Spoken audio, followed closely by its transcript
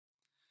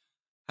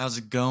How's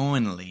it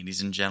going,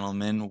 ladies and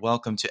gentlemen?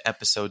 Welcome to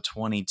episode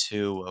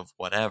 22 of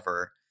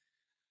whatever.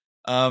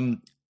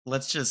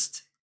 Let's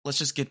just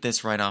get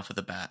this right off of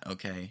the bat,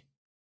 okay?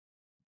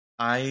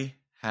 I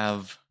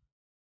have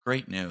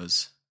great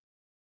news.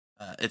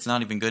 It's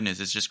not even good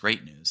news, it's just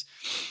great news.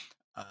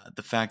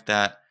 The fact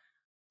that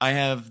I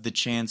have the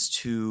chance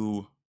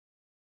to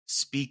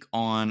speak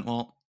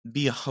on,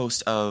 be a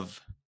host of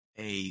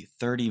a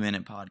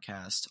 30-minute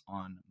podcast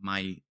on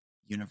my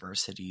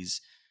university's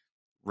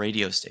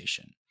radio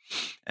station.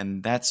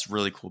 And that's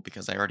really cool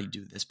because I already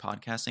do this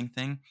podcasting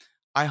thing.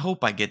 I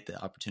hope I get the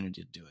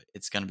opportunity to do it.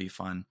 It's going to be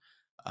fun.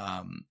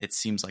 It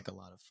seems like a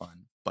lot of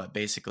fun. But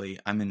basically,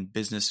 I'm in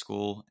business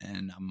school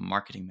and I'm a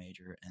marketing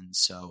major. And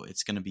so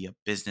it's going to be a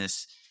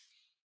business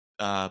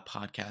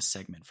podcast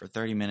segment for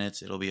 30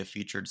 minutes. It'll be a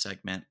featured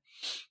segment,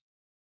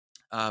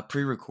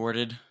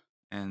 pre-recorded.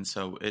 And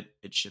so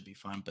it should be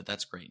fun. But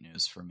that's great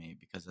news for me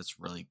because that's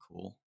really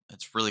cool.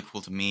 It's really cool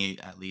to me,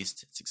 at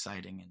least. It's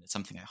exciting and it's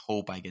something I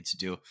hope I get to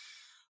do.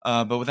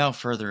 But without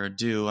further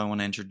ado, I want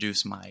to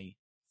introduce my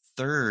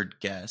third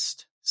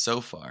guest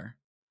so far,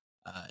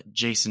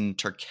 Jason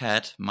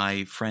Turquette,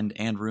 my friend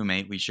and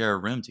roommate. We share a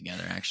room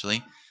together,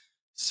 actually.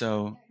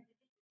 So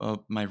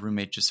my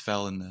roommate just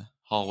fell in the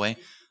hallway.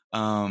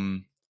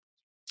 But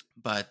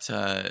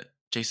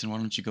Jason, why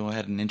don't you go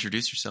ahead and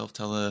introduce yourself?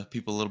 Tell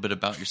people a little bit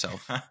about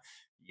yourself.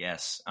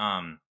 Yes.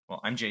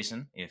 Well, I'm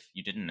Jason. If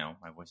you didn't know,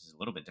 my voice is a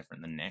little bit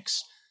different than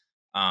Nick's.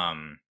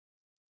 I'm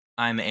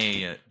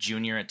a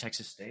junior at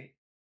Texas State.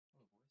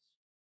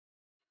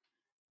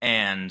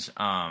 And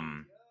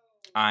I'm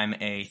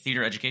a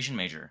theater education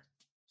major.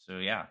 So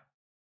yeah.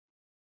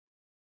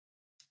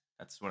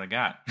 That's what I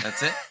got.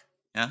 That's it?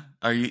 Yeah.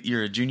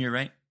 You're a junior,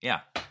 right?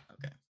 Yeah.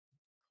 Okay.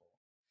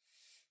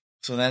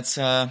 So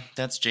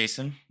that's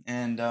Jason.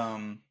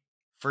 And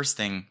first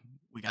thing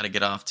we got to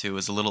get off to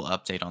is a little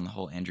update on the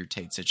whole Andrew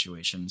Tate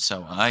situation.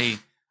 So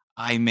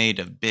I made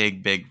a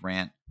big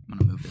rant. I'm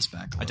going to move this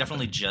back. I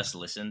definitely just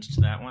listened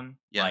to that one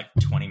like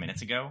 20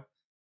 minutes ago.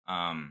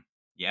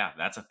 Yeah,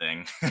 that's a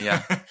thing.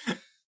 Yeah.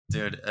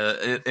 Dude,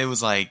 it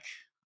was like,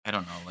 I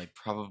don't know, like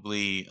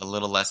probably a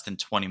little less than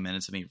 20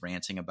 minutes of me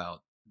ranting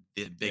about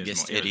the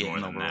biggest idiot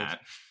in the world.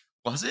 That.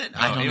 Was it? No,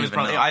 I don't even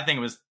know. I think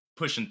it was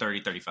pushing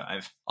 30,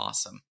 35.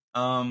 Awesome.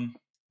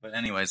 But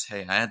anyways,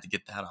 hey, I had to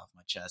get that off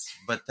my chest.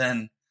 But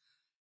then,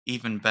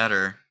 even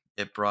better,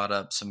 it brought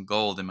up some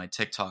gold in my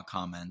TikTok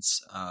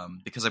comments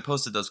because I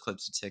posted those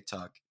clips to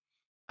TikTok.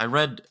 I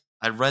read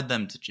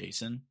them to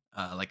Jason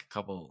like a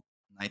couple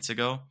nights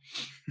ago,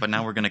 but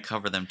now we're going to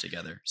cover them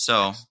together.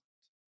 So,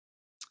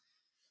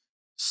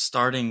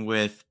 starting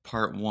with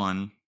part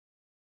one,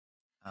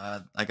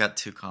 I got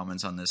 2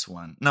 comments on this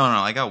one. No,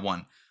 I got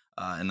one,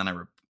 and then I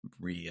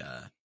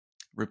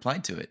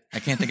replied to it. I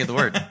can't think of the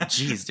word.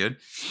 Jeez, dude.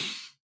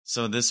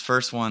 So this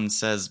first one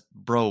says,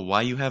 "Bro,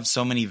 why you have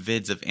so many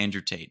vids of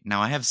Andrew Tate?"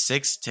 Now I have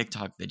 6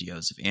 TikTok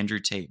videos of Andrew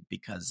Tate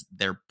because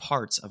they're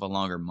parts of a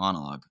longer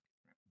monologue,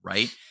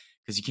 right?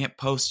 Because you can't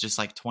post just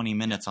like 20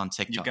 minutes on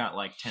TikTok. You got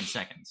like 10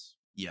 seconds.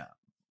 Yeah.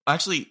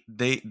 Actually,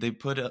 they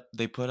put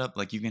up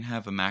like you can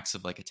have a max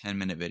of like a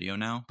 10-minute video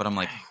now, but I'm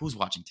like, who's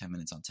watching 10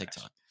 minutes on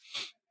TikTok?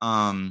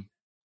 And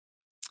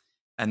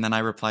then I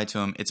replied to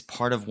him, "It's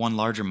part of one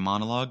larger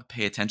monologue.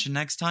 Pay attention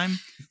next time."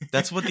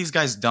 That's what these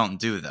guys don't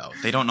do, though.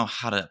 They don't know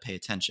how to pay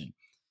attention.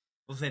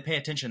 Well, if they pay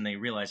attention, they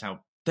realize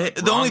how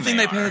the only thing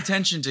they pay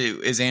attention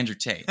to is Andrew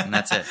Tate, and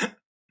that's it.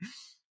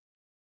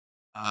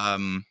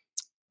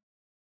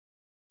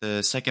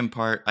 The second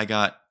part, I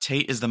got,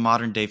 "Tate is the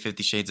modern day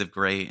 50 Shades of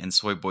Grey and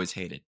soy boys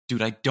hate it."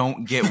 Dude, I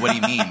don't get what he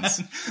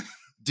means.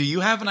 Do you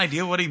have an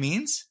idea what he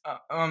means?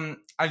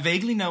 I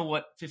vaguely know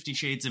what 50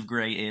 Shades of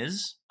Grey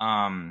is,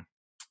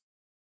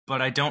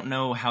 but I don't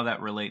know how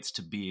that relates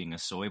to being a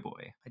soy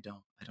boy. I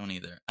don't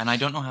either. And I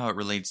don't know how it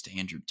relates to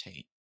Andrew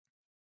Tate.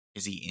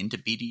 Is he into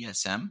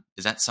BDSM?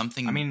 Is that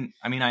something? I mean,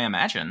 I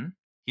imagine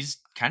he's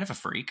kind of a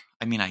freak.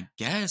 I mean, I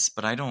guess,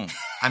 but I don't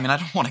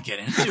want to get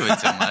into it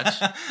too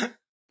much.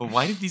 But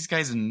why did these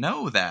guys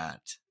know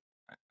that?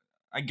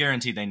 I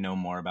guarantee they know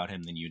more about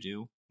him than you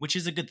do, which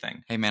is a good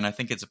thing. Hey, man, I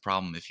think it's a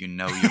problem if you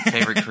know your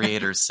favorite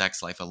creator's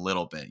sex life a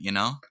little bit, you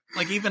know?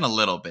 Like, even a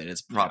little bit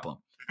is a problem.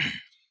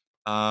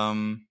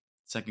 Yeah.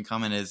 Second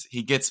comment is,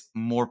 "He gets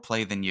more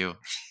play than you."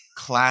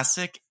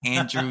 Classic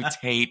Andrew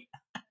Tate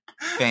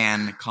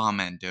fan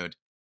comment, dude.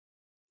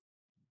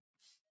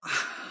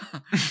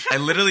 I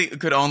literally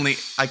could only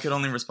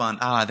respond,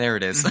 "There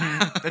it is."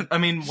 I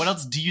mean, what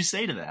else do you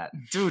say to that?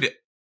 Dude,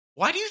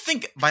 why do you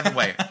think, by the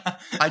way,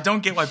 I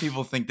don't get why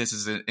people think this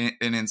is an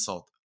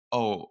insult.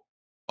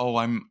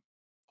 I'm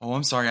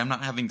sorry, I'm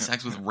not having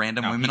sex with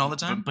random women all the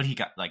time. But he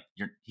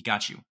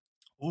got you.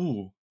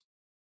 Ooh.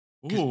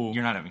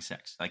 You're not having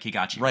sex. Like, he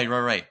got you.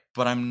 Right.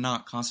 But I'm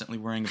not constantly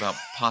worrying about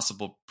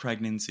possible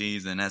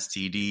pregnancies and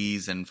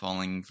STDs and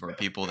falling for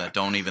people that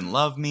don't even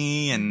love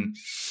me and,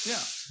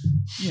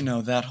 you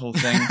know, that whole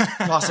thing.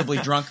 Possibly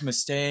drunk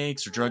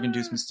mistakes or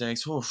drug-induced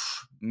mistakes.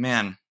 Oof,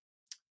 man.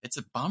 It's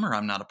a bummer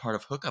I'm not a part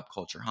of hookup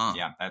culture, huh?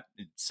 Yeah,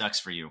 it sucks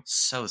for you.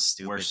 So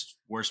stupid.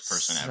 Worst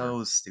person ever.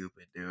 So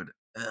stupid, dude.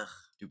 Ugh.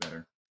 Do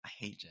better. I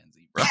hate Gen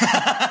Z, bro.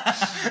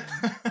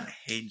 I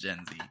hate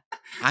Gen Z.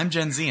 I'm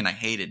Gen Z and I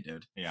hate it,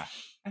 dude. Yeah,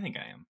 I think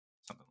I am.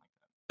 Something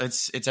like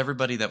that. It's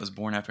everybody that was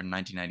born after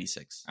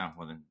 1996. Oh,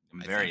 well then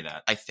vary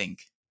that. I think.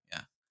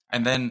 Yeah.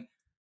 And then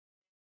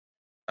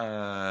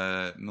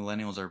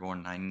millennials are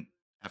born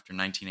after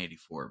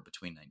 1984,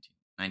 between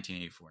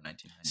 1984 and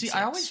 1996. See,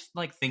 I always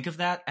like think of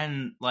that,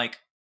 and like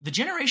the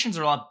generations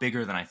are a lot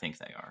bigger than I think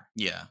they are.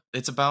 Yeah,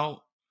 it's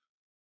about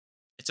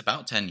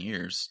 10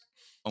 years,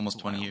 almost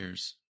 20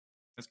 years.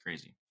 That's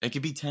crazy. It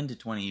could be 10 to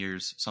 20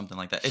 years, something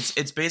like that.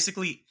 It's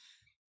basic.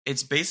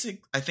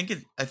 I think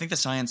the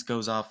science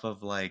goes off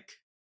of like,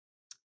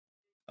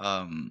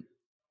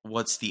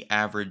 what's the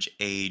average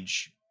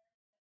age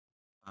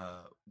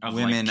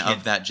women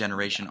of that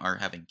generation are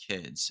having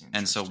kids,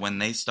 and so when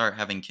they start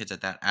having kids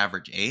at that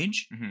average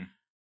age,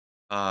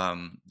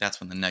 that's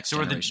when the next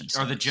generation starts.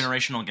 Are the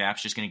generational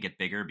gaps just going to get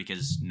bigger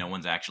because no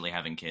one's actually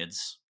having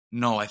kids?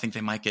 No, I think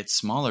they might get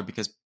smaller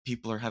because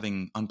people are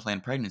having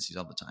unplanned pregnancies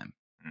all the time.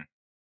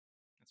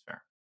 That's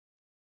fair.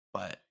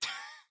 But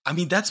I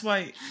mean, that's why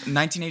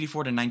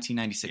 1984 to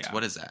 1996. Yeah.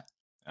 What is that?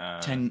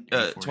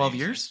 12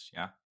 years?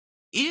 Yeah.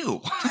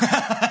 Ew.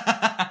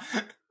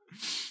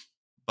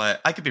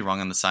 But I could be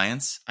wrong on the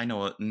science. I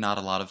know not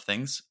a lot of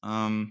things.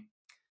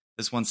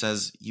 This one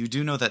says, you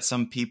do know that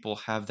some people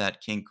have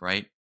that kink,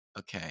 right?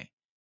 Okay.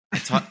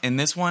 In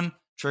this one,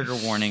 trigger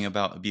warning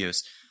about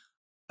abuse.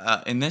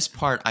 In this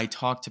part, I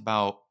talked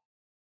about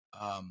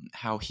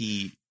how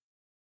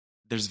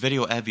there's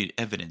video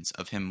evidence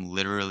of him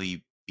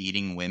literally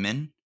beating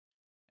women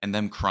and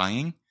them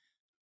crying.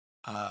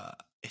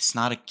 It's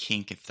not a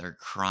kink if they're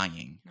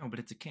crying. No, but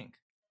it's a kink.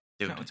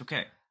 Dude. No, it's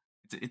okay.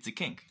 It's a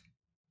kink.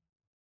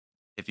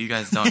 If you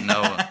guys don't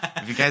know,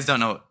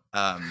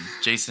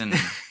 Jason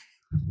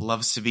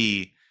loves to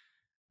be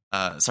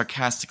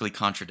sarcastically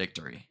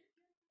contradictory.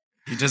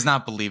 He does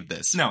not believe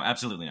this. No,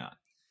 absolutely not.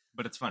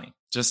 But it's funny.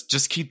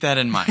 Just keep that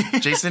in mind.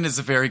 Jason is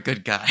a very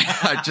good guy.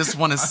 I just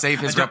want to save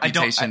his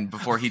reputation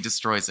before he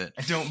destroys it.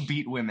 I don't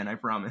beat women, I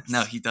promise.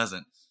 No, he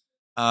doesn't.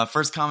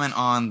 First comment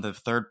on the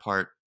third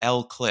part,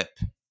 L clip.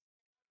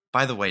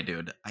 By the way,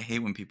 dude, I hate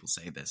when people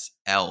say this.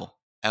 L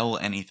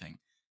anything.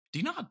 Do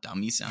you know how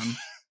dumb you sound?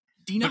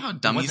 Do you know how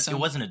dumb you sound? It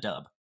wasn't a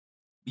dub.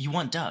 You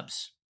want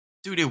dubs.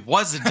 Dude, it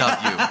was a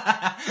W.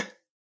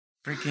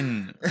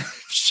 Freaking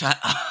shut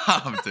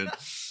up, dude.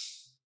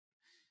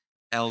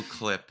 L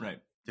clip. Right.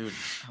 Dude,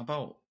 how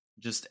about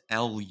just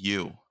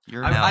LU?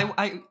 You're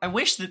I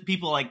wish that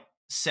people like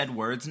said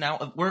words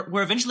now.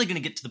 We're eventually going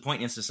to get to the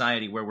point in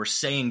society where we're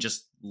saying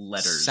just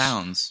letters.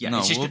 Sounds. Yeah,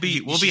 no, we'll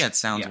be at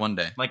sounds one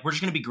day. Like we're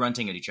just going to be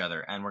grunting at each other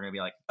and we're going to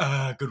be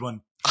like, good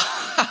one.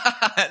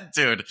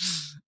 Dude,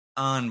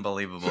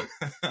 unbelievable.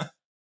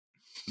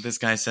 This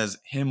guy says,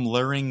 him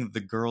luring the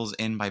girls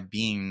in by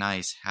being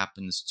nice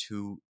happens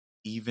to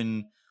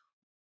even...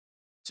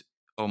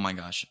 Oh my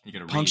gosh.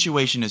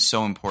 Punctuation is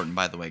so important,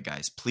 by the way,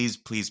 guys. Please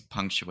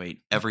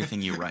punctuate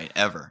everything you write,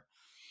 ever.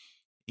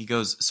 He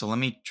goes, so let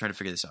me try to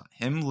figure this out.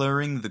 Him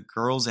luring the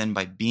girls in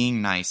by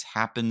being nice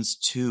happens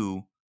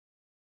to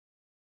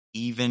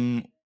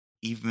even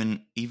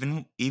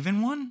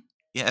one?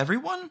 Yeah,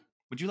 everyone?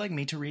 Would you like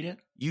me to read it?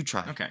 You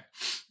try. Okay.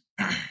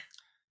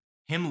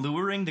 Him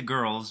luring the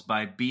girls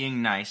by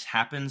being nice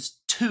happens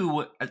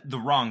to the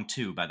wrong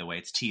to, by the way.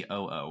 It's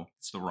TOO.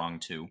 It's the wrong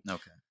to.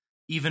 Okay.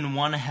 Even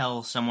one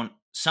hell,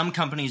 some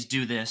companies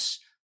do this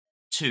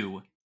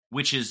too,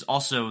 which is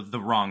also the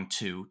wrong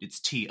to.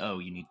 It's TO.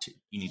 You need two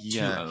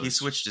O's. He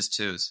switched his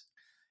twos.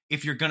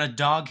 If you're gonna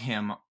dog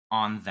him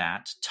on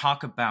that,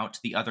 talk about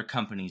the other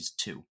companies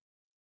too.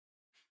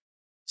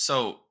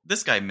 So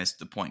this guy missed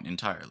the point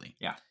entirely.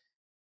 Yeah.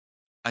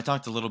 I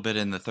talked a little bit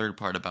in the third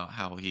part about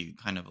how he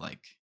kind of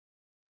like,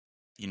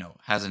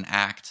 has an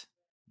act,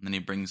 and then he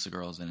brings the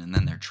girls in, and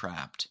then they're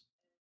trapped,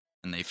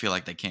 and they feel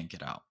like they can't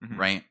get out,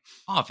 right?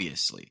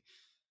 Obviously.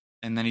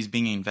 And then he's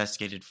being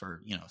investigated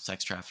for,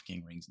 sex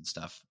trafficking rings and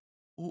stuff.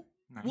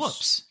 Nice.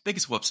 Whoops.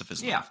 Biggest whoops of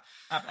his life.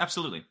 Yeah,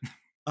 absolutely.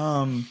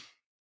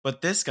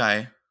 But this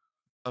guy,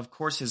 of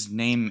course, his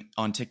name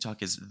on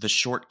TikTok is The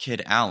Short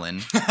Kid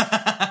Allen.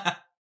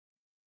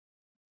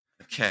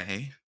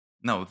 Okay.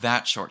 No,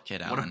 That Short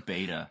Kid Allen. What a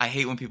beta. I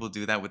hate when people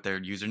do that with their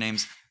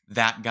usernames.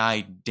 That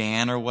guy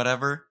Dan or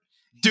whatever.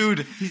 Dude.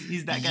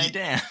 He's that guy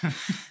Dan.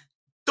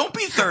 Don't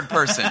be third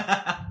person.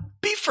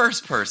 Be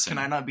first person. Can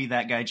I not be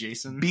that guy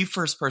Jason? Be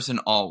first person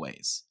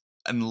always.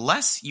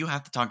 Unless you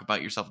have to talk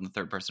about yourself in the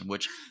third person,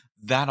 which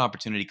that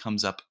opportunity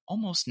comes up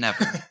almost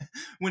never.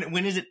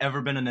 When has it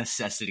ever been a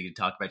necessity to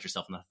talk about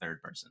yourself in the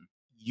third person?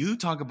 You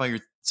talk about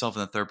yourself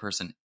in the third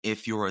person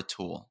if you're a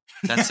tool.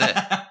 That's it.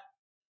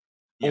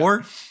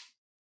 Yeah.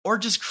 Or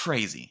just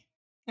crazy.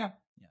 Yeah,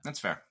 that's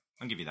fair.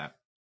 I'll give you that.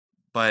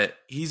 But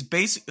he's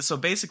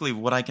basically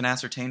what I can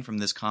ascertain from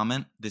this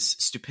comment, this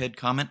stupid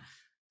comment,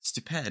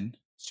 stupid.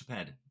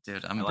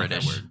 Dude, I'm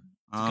British. Like that word.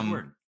 It's a good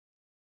word.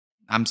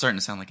 I'm starting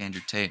to sound like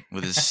Andrew Tate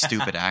with his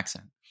stupid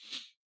accent.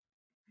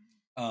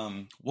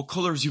 What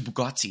color is your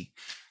Bugatti?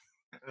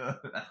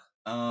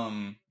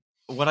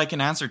 What I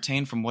can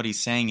ascertain from what he's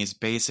saying is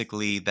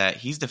basically that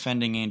he's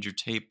defending Andrew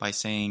Tate by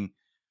saying,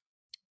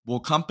 well,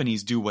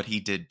 companies do what he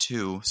did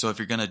too, so if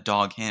you're going to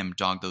dog him,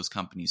 dog those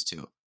companies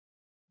too.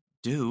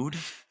 Dude,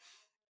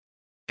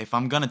 if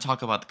I'm going to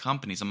talk about the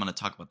companies, I'm going to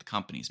talk about the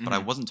companies. But I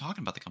wasn't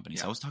talking about the companies.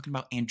 Yeah. I was talking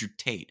about Andrew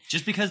Tate.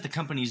 Just because the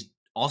companies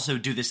also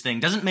do this thing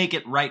doesn't make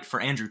it right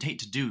for Andrew Tate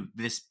to do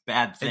this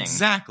bad thing.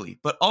 Exactly.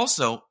 But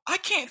also, I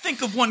can't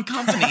think of one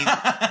company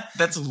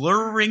that's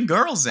luring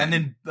girls in. And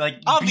then,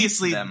 like,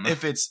 obviously,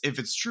 if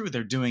it's true,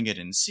 they're doing it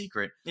in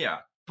secret. Yeah.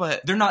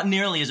 But they're not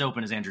nearly as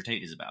open as Andrew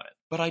Tate is about it.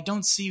 But I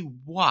don't see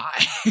why.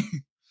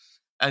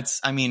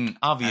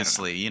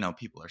 Obviously,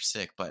 people are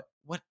sick, but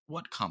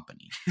what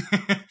company?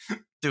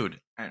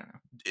 Dude, I don't know.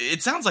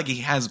 It sounds like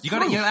he has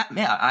proof.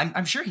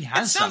 I'm sure he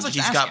has. It sounds like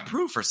he's got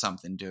proof or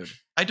something, dude.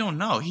 I don't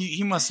know.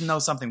 He must know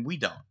something we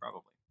don't.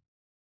 Probably.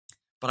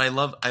 But I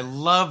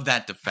love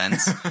that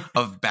defense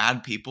of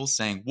bad people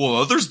saying, well,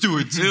 others do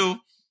it too.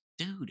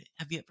 Dude,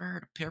 have you ever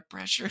heard of peer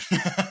pressure?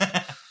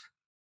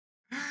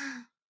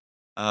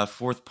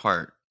 Fourth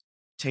part.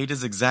 Tate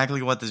is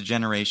exactly what this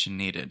generation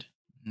needed.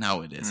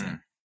 No, it isn't.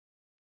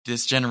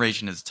 This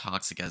generation is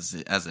toxic as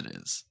it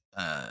is.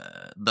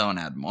 Don't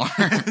add more.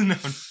 No.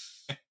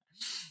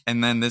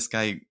 And then this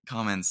guy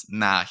comments,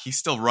 nah, he's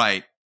still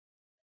right.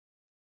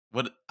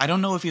 What? I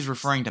don't know if he's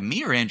referring to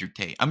me or Andrew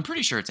Tate. I'm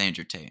pretty sure it's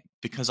Andrew Tate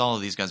because all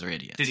of these guys are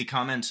idiots. Did he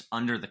comment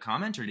under the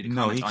comment or did he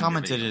comment No, he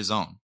commented his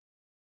own.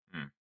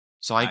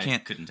 So I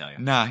couldn't tell you.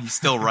 Nah, he's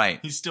still right.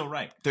 He's still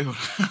right. Dude,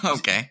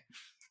 okay.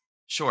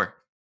 Sure,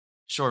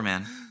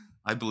 man.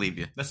 I believe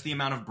you. That's the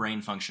amount of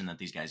brain function that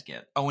these guys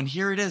get. Oh, and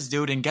here it is,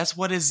 dude. And guess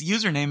what his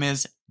username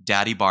is?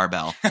 Daddy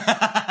Barbell.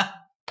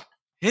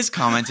 His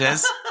comment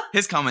is,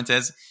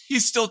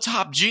 he's still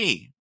top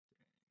G.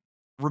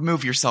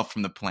 Remove yourself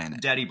from the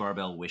planet. Daddy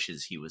Barbell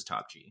wishes he was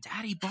top G.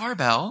 Daddy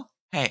Barbell?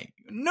 Hey,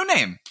 no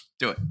name.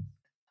 Do it.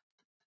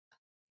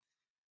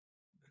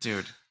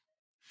 Dude.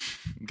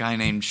 Guy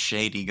named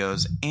Shady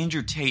goes,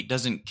 Andrew Tate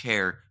doesn't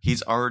care.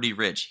 He's already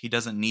rich. He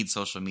doesn't need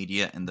social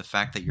media. And the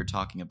fact that you're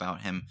talking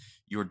about him,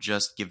 you're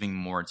just giving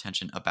more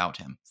attention about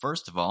him.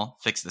 First of all,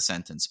 fix the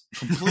sentence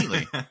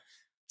completely.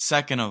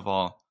 Second of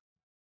all,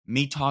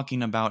 me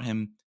talking about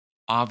him,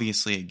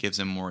 obviously it gives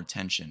him more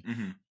attention.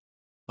 Mm-hmm.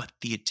 But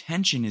the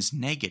attention is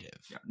negative.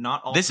 Yeah,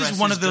 not all this press is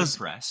one is of those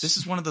good press. This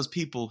is one of those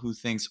people who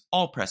thinks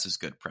all press is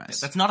good press.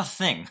 That's not a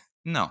thing.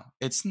 No,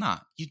 it's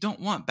not. You don't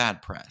want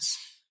bad press.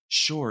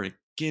 Sure, it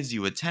gives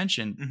you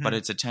attention, but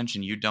it's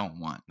attention you don't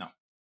want. No.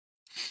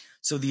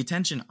 So the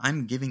attention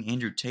I'm giving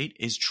Andrew Tate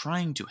is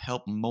trying to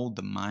help mold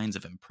the minds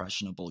of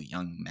impressionable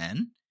young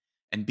men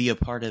and be a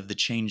part of the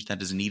change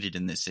that is needed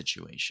in this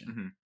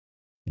situation.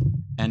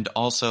 And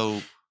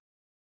also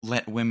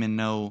let women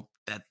know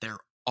that there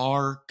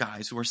are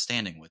guys who are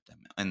standing with them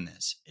in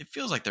this. It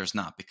feels like there's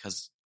not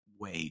because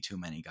way too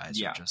many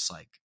guys are just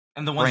like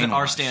and the ones that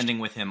are standing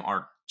with him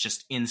are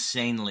just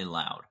insanely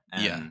loud.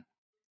 And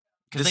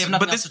because they have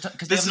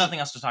nothing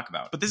else to talk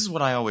about. But this is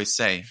what I always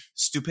say.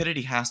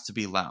 Stupidity has to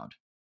be loud.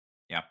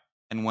 Yeah.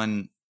 And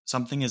when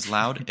something is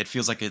loud, it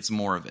feels like it's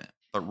more of it.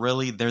 But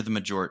really, they're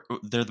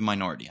the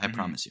minority, I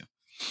promise you.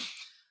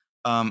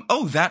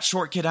 That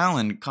short kid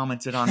Allen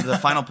commented on the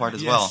final part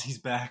as well. Yes, he's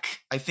back.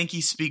 I think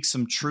he speaks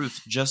some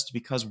truth. Just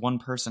because one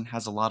person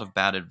has a lot of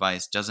bad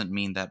advice doesn't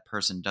mean that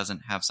person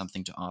doesn't have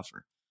something to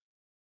offer.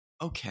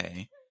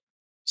 Okay.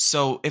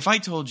 So if I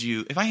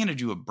handed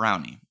you a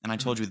brownie and I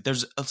told you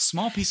there's a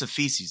small piece of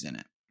feces in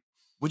it,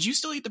 would you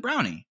still eat the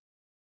brownie?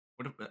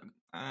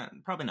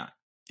 Probably not.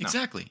 No.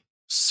 Exactly.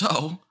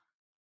 So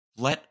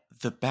let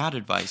the bad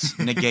advice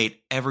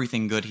negate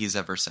everything good he's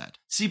ever said.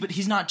 See, but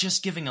he's not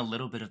just giving a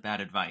little bit of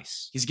bad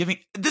advice.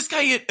 This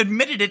guy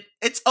admitted it.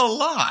 It's a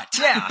lot.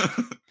 Yeah.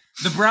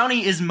 The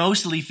brownie is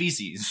mostly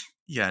feces.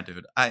 Yeah,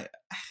 dude.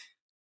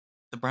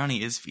 The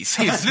brownie is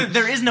feces.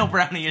 There is no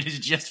brownie. It is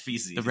just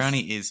feces. The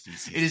brownie is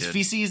feces. It is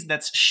feces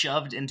that's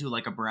shoved into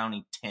like a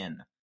brownie tin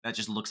that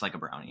just looks like a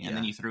brownie, and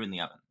then you threw it in the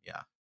oven.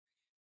 Yeah.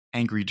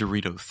 Angry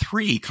Dorito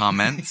 3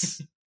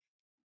 comments.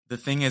 The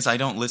thing is, I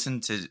don't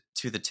listen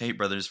to the Tate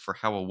brothers for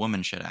how a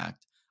woman should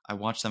act. I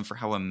watch them for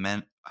how a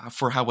man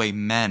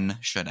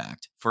should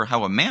act. For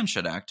how a man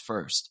should act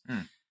first.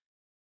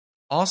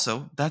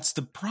 Also, that's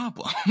the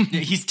problem.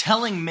 He's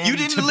telling men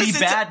to be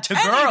bad to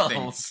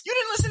girls. You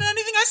didn't listen to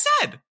anything I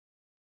said.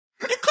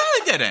 You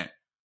clearly didn't.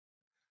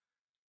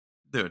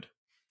 Dude.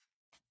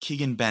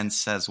 Keegan Benz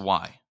says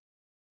why.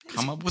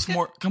 Come up with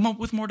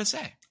more to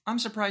say. I'm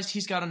surprised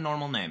he's got a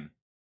normal name.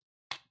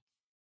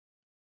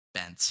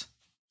 Benz.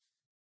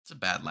 It's a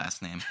bad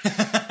last name.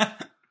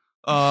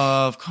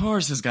 Of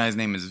course this guy's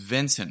name is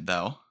Vincent,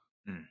 though.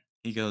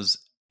 He goes,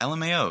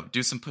 LMAO,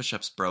 do some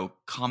push-ups, bro.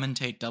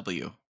 Commentate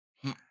W.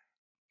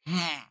 He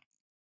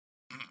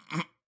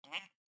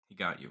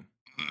got you.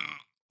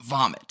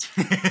 Vomit.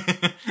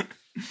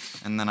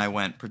 And then I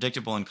went,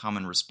 predictable and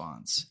common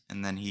response.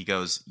 And then he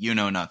goes, you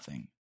know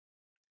nothing.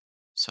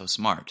 So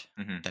smart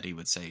that he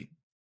would say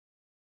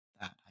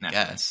that, I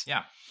guess.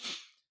 Yeah.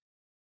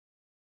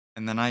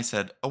 And then I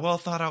said, a well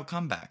thought out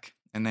comeback.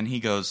 And then he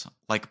goes,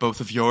 like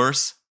both of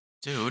yours?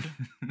 Dude,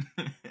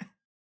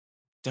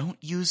 don't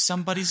use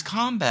somebody's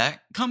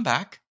comeback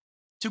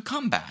to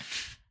come back.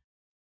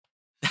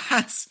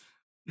 That's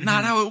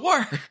not how it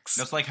works.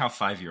 That's like how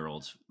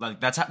 5-year-olds, like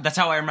that's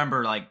how I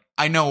remember, like,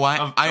 I know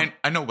why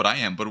I know what I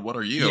am, but what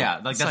are you?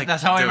 Yeah, like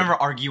that's how I remember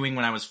arguing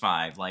when I was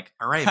 5. Like,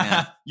 all right,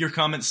 man, your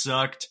comment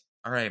sucked.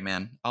 All right,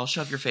 man, I'll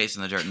shove your face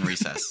in the dirt in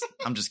recess.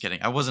 I'm just kidding.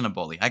 I wasn't a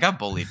bully. I got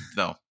bullied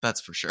though. That's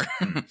for sure.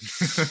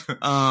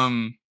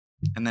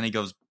 And then he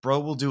goes, bro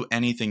will do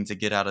anything to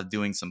get out of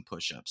doing some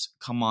push-ups.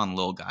 Come on,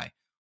 little guy.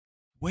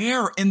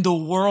 Where in the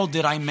world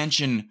did I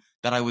mention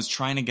that I was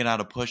trying to get out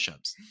of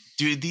push-ups?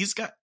 Dude, these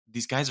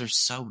guys are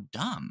so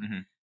dumb. Mm-hmm.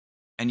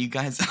 And you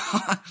guys,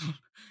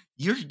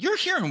 you're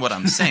hearing what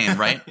I'm saying,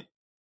 right?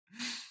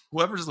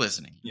 Whoever's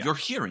listening, you're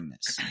hearing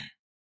this.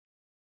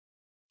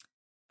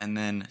 And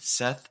then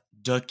Seth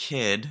the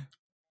Kid,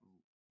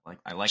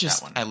 I like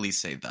just that one. At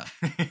least say that.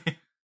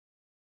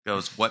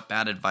 Goes, what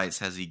bad advice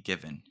has he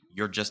given?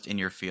 You're just in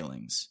your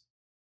feelings.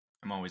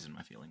 I'm always in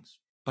my feelings.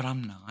 But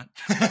I'm not.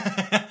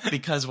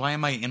 Because why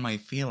am I in my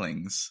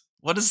feelings?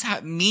 What does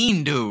that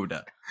mean, dude?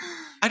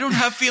 I don't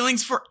have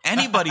feelings for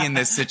anybody in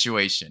this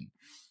situation.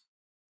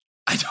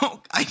 I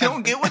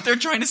don't get what they're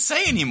trying to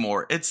say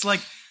anymore. It's like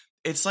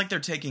they're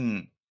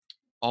taking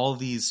all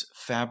these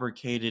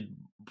fabricated,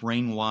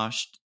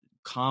 brainwashed,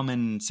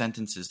 common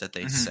sentences that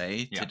they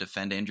say to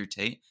defend Andrew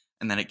Tate,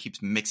 and then it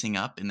keeps mixing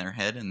up in their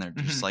head, and they're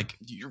just like,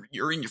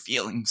 you're in your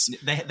feelings.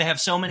 They have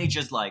so many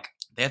just like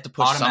they have to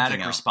push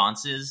automatic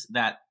responses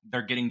that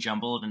they're getting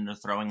jumbled, and they're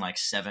throwing like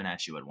 7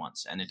 at you at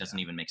once, and it doesn't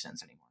even make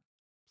sense anymore.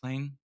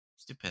 Plain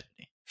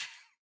stupidity.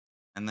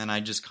 And then I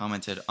just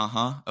commented,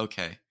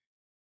 okay.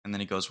 And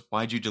then he goes,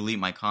 why'd you delete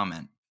my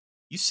comment?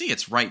 You see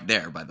it's right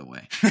there, by the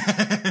way.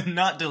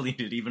 Not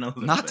deleted, even a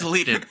little Not bit.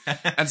 deleted.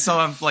 And so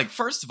I'm like,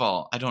 first of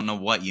all, I don't know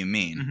what you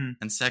mean. Mm-hmm.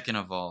 And second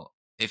of all,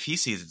 if he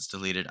sees it's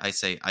deleted, I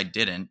say, I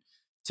didn't.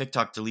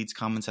 TikTok deletes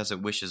comments as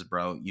it wishes,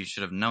 bro. You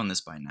should have known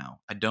this by now.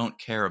 I don't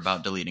care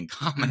about deleting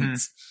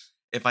comments.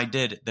 If I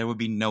did, there would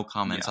be no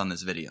comments on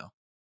this video.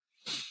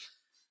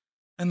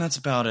 And that's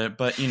about it.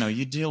 But,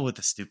 you deal with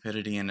the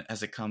stupidity and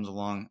as it comes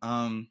along.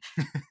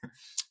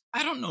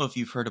 I don't know if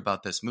you've heard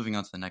about this. Moving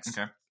on to the next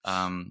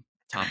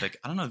topic.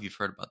 I don't know if you've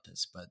heard about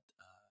this, but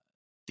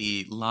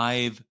the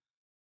live,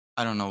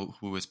 I don't know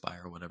who is by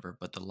or whatever,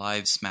 but the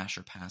live Smash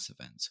or Pass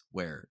events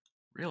where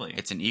really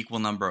it's an equal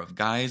number of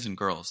guys and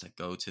girls that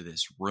go to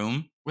this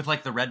room. With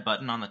like the red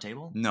button on the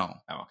table? No.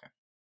 Oh, okay.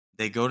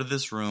 They go to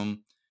this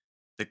room.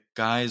 The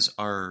guys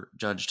are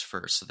judged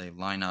first, so they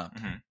line up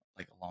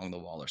like along the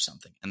wall or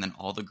something. And then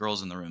all the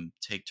girls in the room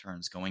take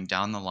turns going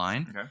down the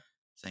line,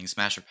 saying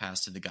Smash or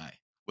Pass to the guy.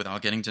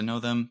 Without getting to know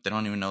them, they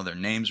don't even know their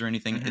names or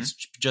anything. It's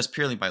just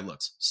purely by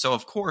looks. So,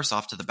 of course,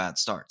 off to the bad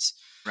starts.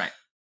 Right.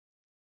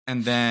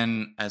 And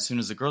then, as soon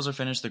as the girls are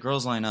finished, the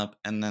girls line up,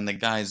 and then the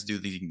guys do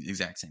the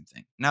exact same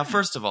thing. Now,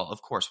 first of all,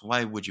 of course,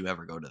 why would you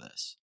ever go to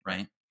this,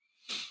 right?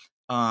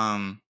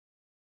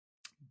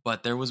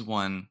 But there was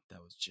one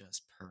that was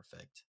just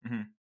perfect.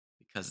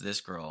 Because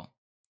this girl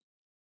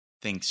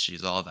thinks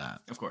she's all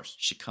that. Of course.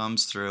 She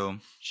comes through,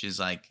 she's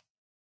like,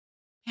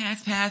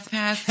 pass.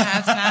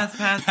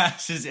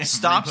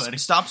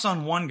 Stops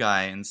on one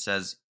guy and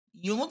says,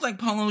 you look like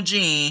Polo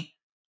G.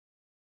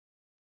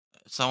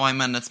 So I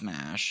meant to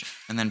smash.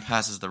 And then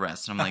passes the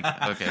rest. And I'm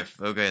like,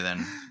 okay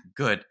then.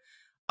 Good.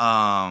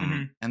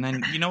 And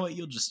then, you know what?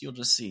 You'll just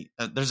see.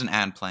 There's an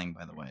ad playing,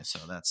 by the way, so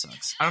that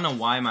sucks. I don't know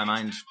why my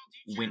mind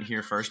went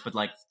here first, but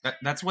like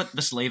that's what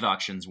the slave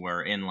auctions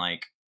were in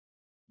like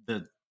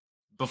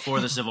before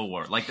the Civil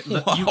War. Like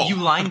you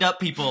lined up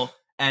people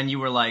and you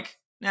were like,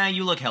 nah,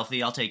 you look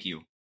healthy. I'll take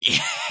you.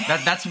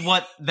 That's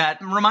what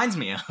that reminds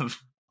me of.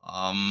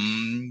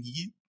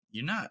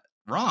 You're not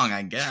wrong,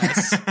 I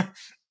guess.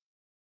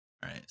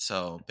 All right.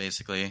 So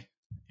basically,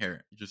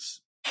 here,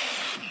 just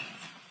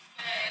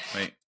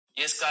wait.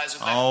 Yes, guys.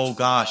 Oh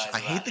gosh, I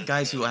hate the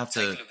guys who have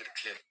to.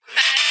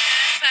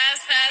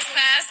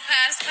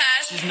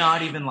 Pass. She's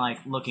not even like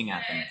looking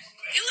at them.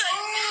 You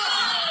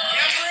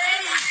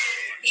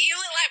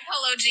look like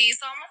Polo G,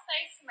 so I'm gonna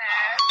say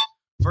smash.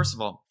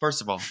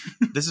 First of all,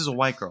 this is a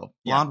white girl,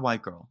 blonde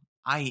white girl.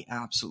 I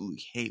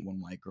absolutely hate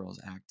when white girls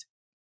act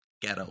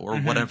ghetto or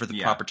whatever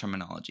the proper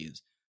terminology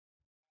is.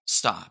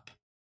 Stop.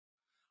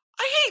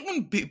 I hate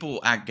when people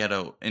act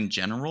ghetto in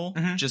general,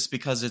 just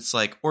because it's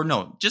like, or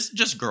no,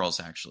 just girls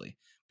actually,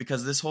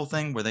 because this whole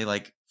thing where they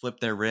like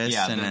flip their wrists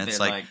and it's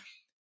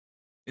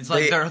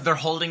like they're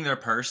holding their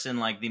purse in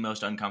like the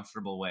most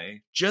uncomfortable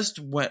way. Just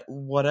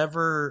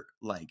whatever,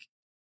 like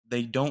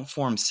they don't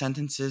form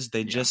sentences.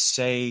 They just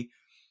say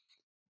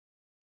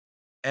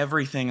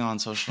everything on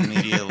social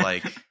media,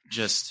 like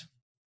just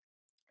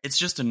it's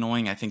just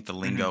annoying. I think the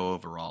lingo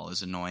overall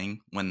is annoying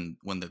when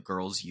the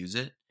girls use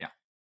it. Yeah.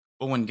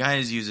 But when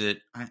guys use it,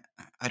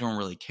 I don't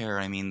really care.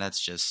 I mean, that's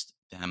just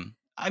them.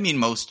 I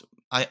mean,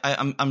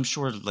 I'm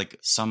sure like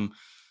some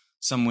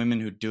women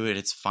who do it,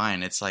 it's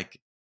fine. It's like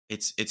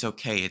it's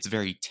okay. It's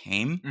very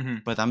tame. Mm-hmm.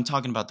 But I'm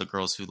talking about the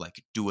girls who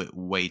like do it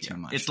way too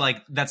much. It's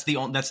like that's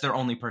their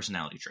only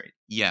personality trait.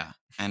 Yeah,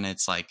 and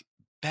it's like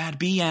bad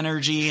B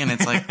energy, and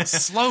it's like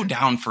slow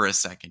down for a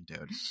second,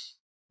 dude.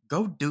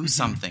 Go do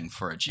something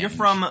for a change. You're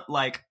from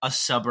like a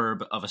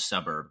suburb of a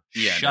suburb.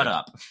 Yeah, Shut dude.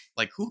 up.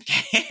 Like, who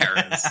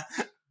cares?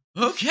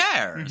 Who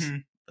cares? Mm-hmm.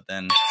 But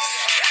then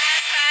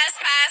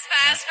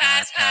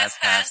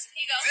Pass.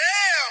 He goes.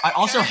 I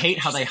also hate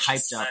how they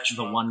hyped up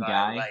the one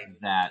guy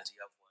that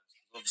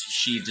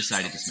she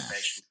decided to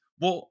smash.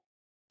 well,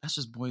 that's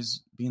just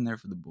boys being there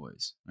for the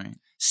boys, right?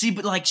 See,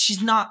 but like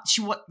she's not.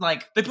 She what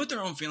like? They put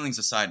their own feelings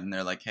aside, and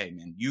they're like, "Hey,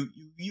 man, you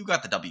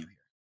got the W here."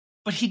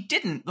 But he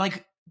didn't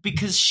like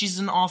because she's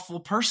an awful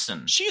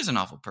person. She is an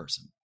awful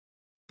person,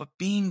 but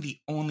being the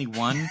only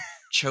one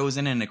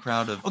chosen in a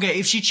crowd of Okay,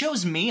 if she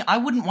chose me, I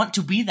wouldn't want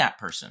to be that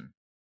person.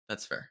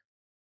 that's fair.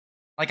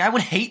 Like I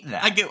would hate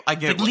that. I get.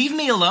 Like, leave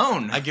me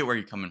alone. I get where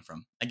you're coming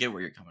from.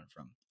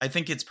 I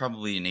think it's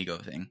probably an ego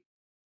thing,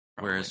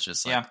 where it's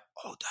just like,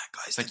 oh, that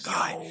guy's the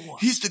guy. Yo.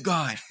 He's the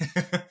guy.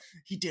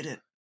 He did it.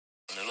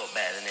 A little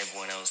better than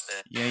everyone else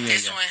there. Yeah.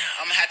 This one,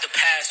 I'm gonna have to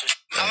pass.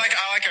 I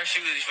like her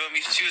shoes. You feel me?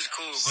 She was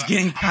cool. She's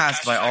getting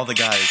passed by all the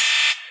guys.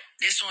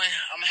 This one,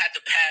 I'm gonna have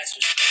to pass.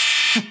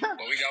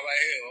 What we got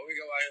right here?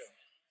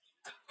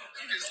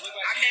 You just look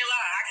like I can't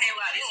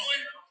lie. This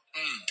one,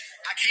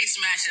 I can't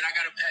smash it. I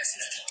gotta pass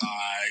it. All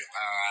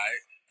right.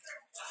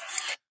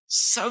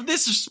 So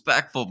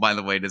disrespectful, by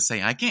the way, to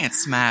say I can't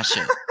smash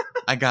it.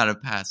 I gotta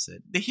pass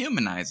it.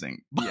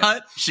 Dehumanizing,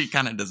 but she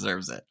kind of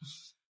deserves it.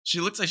 She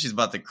looks like she's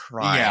about to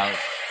cry. Yeah.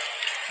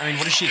 I mean,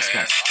 what does she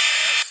expect?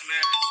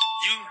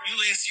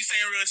 You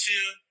saying real chill.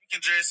 You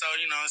can dress, so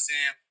you know what I'm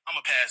saying. I'm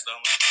a pass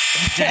though.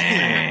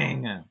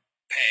 Dang.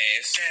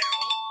 Pass.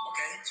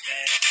 Okay.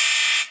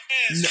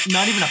 Pass.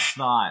 Not even a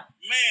thought.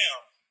 Ma'am.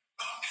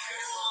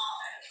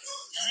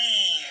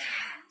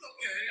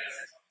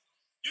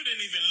 You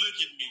didn't even look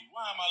at me.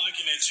 Why am I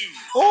looking at you?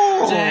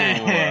 Oh. Dang.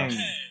 Do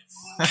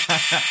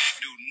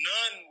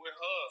nothing with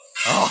her.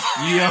 Oh,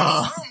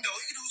 yeah. Some though,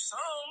 you can do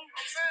some.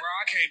 Bro,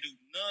 I can't do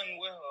nothing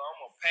with her. I'm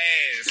gonna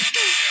pass.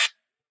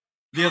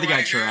 The other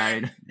guy Right here.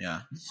 tried.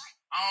 Yeah.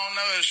 I don't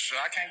know.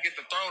 I can't get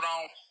the throat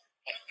on.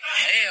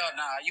 Hell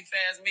nah. You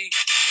pass me.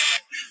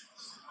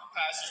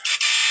 Pass you.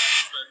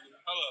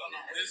 Hold up.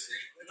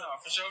 No,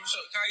 for sure.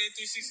 Can I get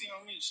 360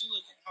 on me? She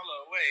looking. Hold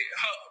up. Wait.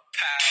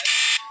 Pass.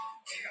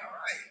 All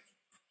right.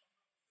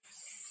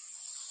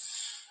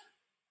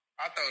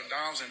 I throw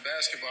doms in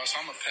basketball, so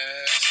I'm a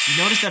pass.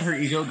 You notice that her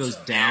ego goes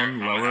down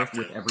lower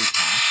with every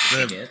pass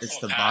that she gets? It's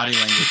the body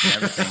language and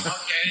everything.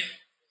 Okay.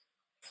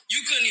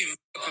 You couldn't even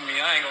fuck with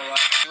me. I ain't gonna lie.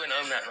 She went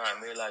home that night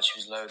and realised she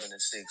was lower than a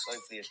 6.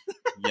 Hopefully,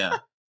 Yeah.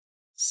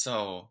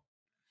 So,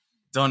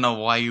 don't know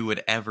why you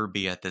would ever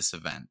be at this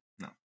event.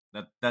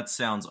 No, that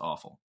sounds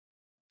awful.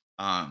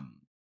 I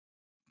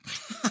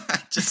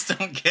just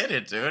don't get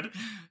it, dude.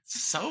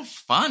 It's so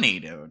funny,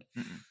 dude.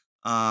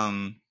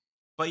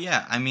 But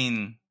yeah, I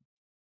mean,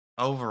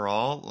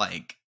 overall,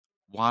 like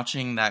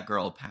watching that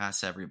girl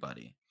pass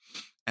everybody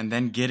and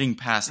then getting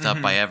passed up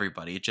by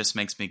everybody, it just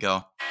makes me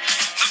go.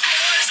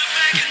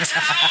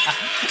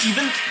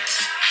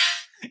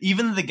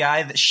 Even the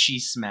guy that she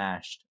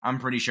smashed, I'm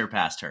pretty sure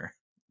passed her.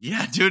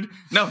 Yeah, dude.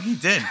 No, he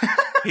did.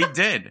 He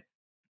did.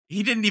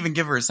 He didn't even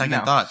give her a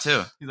second thought,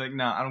 too. He's like,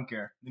 no, I don't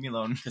care. Leave me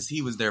alone. Because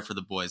he was there for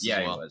the boys as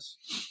well. He was.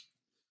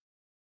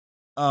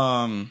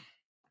 I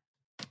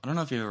don't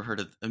know if you've ever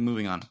heard of...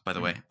 moving on, by the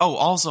way. Oh,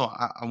 also,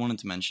 I wanted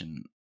to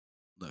mention,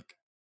 look,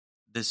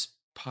 this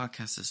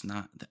podcast is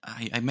not...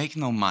 I make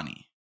no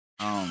money.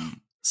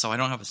 So I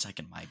don't have a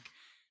second mic.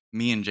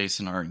 Me and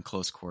Jason are in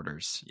close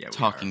quarters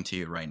talking to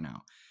you right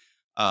now.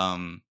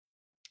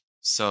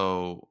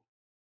 So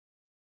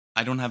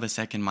I don't have a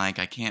second mic.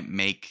 I can't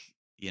make,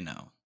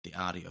 the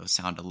audio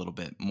sound a little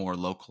bit more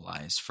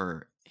localized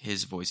for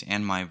his voice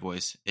and my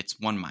voice. It's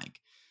one mic.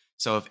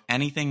 So if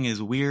anything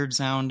is weird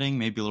sounding,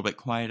 maybe a little bit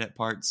quiet at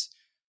parts,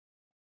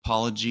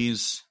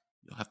 apologies.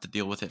 You'll have to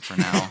deal with it for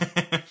now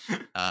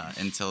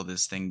until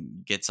this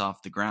thing gets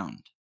off the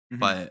ground. Mm-hmm.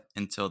 But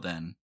until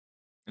then...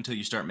 Until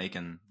you start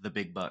making the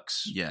big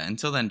bucks. Yeah,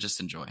 until then, just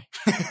enjoy.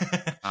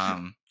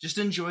 Just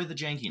enjoy the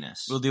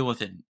jankiness. We'll deal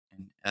with it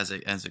as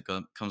it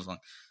comes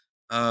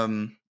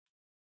along.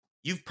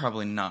 You've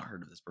probably not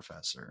heard of this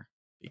professor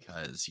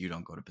because you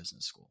don't go to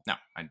business school. No,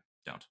 I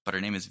don't. But her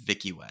name is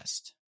Vicky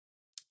West.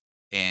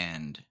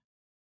 And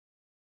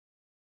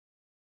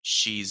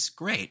she's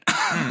great.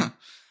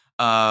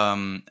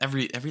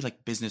 Every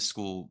like business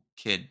school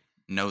kid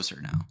knows her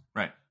now.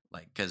 Right.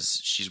 Like, because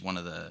she's one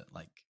of the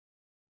like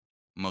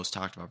most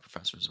talked about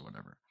professors or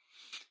whatever.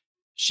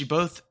 She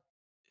both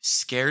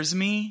scares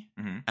me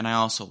and I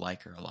also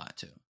like her a lot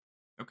too.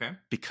 Okay.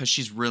 Because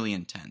she's really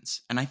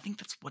intense. And I think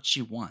that's what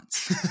she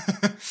wants.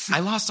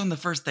 I lost on the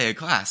first day of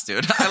class,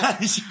 dude.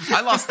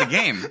 I lost the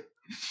game.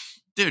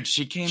 Dude,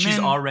 she came in. She's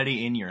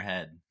already in your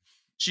head.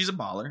 She's a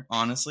baller,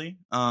 honestly.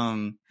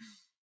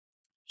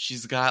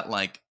 She's got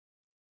like,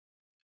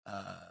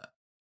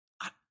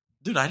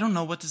 dude, I don't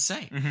know what to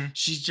say. Mm-hmm.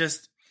 She's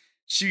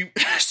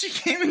she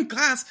came in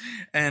class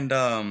and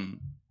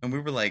we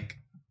were like,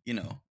 you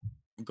know,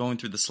 going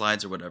through the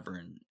slides or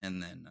whatever,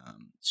 and then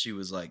she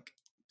was like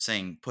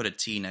saying put a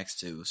T next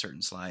to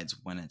certain slides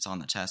when it's on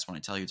the test, when I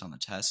tell you it's on the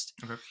test.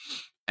 Okay.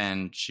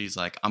 And she's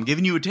like, I'm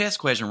giving you a test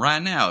question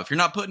right now. If you're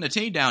not putting a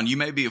T down, you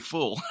may be a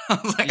fool. I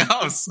was like,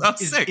 I'm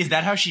sick. Is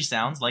that how she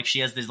sounds? Like she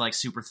has this like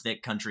super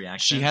thick country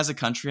accent? She has a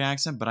country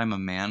accent, but I'm a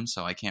man,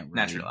 so I can't really...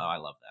 Naturally. Oh, I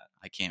love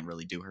that. I can't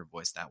really do her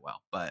voice that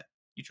well, but...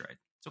 You tried.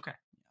 It's okay.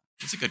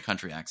 It's a good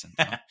country accent,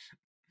 though.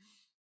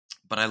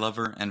 But I love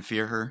her and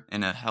fear her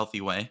in a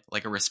healthy way,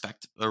 like a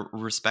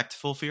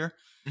respectful fear.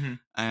 Mm-hmm.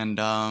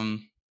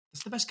 And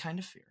it's the best kind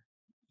of fear.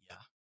 Yeah,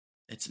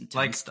 it's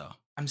intense though.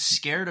 I'm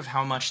scared of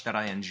how much that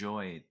I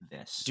enjoy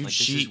this. Dude, like,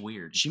 this is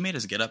weird. She made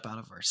us get up out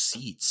of our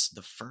seats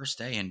the first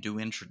day and do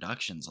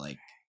introductions. Like,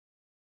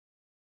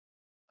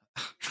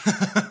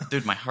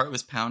 dude, my heart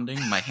was pounding.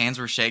 My hands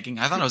were shaking.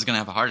 I thought I was gonna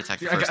have a heart attack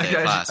the first day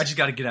of class. I just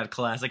got to get out of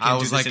class. I can't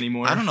do this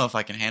anymore. I don't know if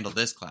I can handle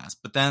this class.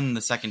 But then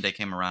the second day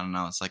came around, and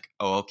I was like,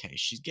 oh, okay,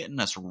 she's getting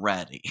us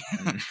ready.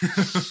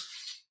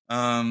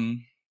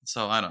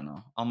 So I don't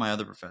know. All my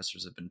other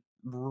professors have been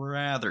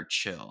rather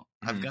chill.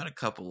 Mm-hmm. I've got a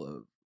couple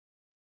of.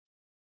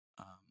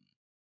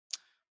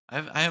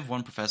 I have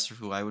one professor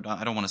who I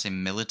don't want to say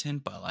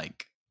militant, but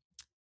like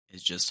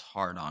is just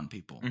hard on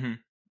people.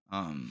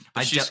 Mm-hmm.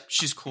 But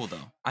she's cool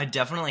though. I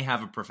definitely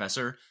have a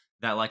professor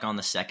that like on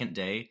the second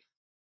day,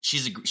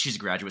 she's a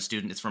graduate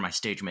student. It's for my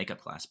stage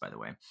makeup class, by the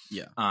way.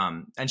 Yeah.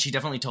 And she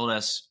definitely told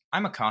us,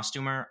 I'm a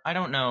costumer. I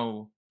don't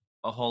know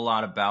a whole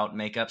lot about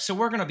makeup, so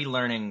we're going to be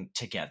learning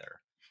together.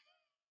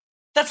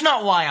 That's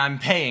not why I'm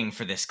paying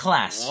for this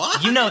class.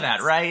 What? You know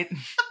that, right?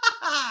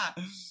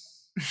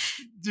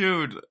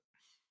 Dude,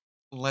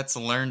 let's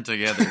learn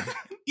together.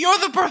 You're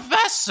the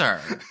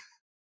professor.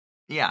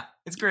 Yeah,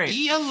 it's great.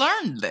 You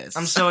learned this.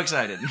 I'm so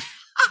excited.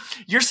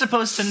 You're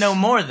supposed to know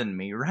more than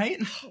me, right?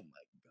 Oh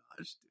my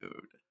gosh,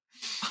 dude.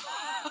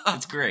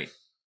 It's great.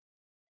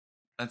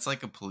 That's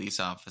like a police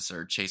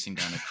officer chasing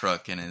down a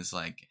crook and is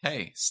like,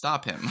 hey,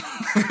 stop him.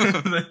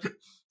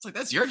 It's like,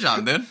 that's your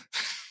job, dude.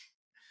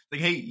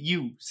 Like, hey,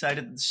 you, side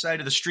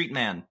of the street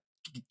man.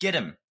 Get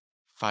him.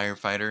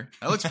 Firefighter.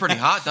 That looks pretty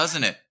hot,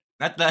 doesn't it?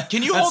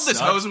 Can you that hold this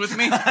sucks. hose with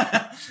me?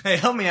 Hey,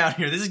 help me out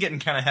here. This is getting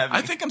kind of heavy.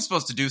 I think I'm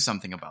supposed to do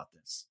something about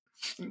this.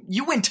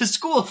 You went to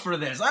school for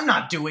this. I'm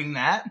not doing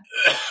that.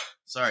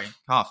 Sorry,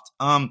 coughed.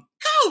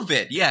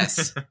 COVID,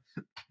 yes.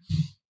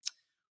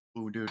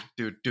 Ooh, dude,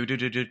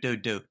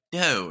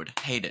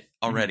 hate it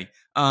already.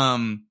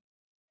 The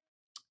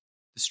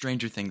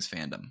Stranger Things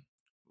fandom.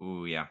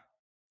 Ooh, yeah.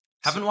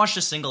 Haven't watched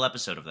a single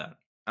episode of that,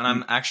 and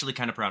I'm actually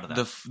kind of proud of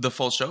that. The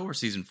full show or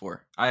season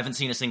 4? I haven't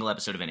seen a single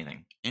episode of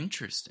anything.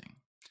 Interesting.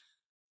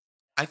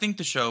 I think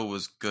the show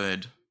was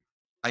good.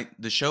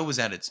 The show was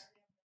at its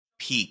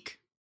peak,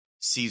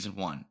 season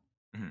 1.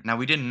 Mm-hmm. Now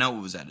we didn't know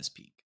it was at its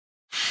peak.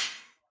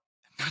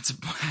 That's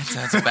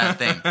a bad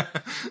thing.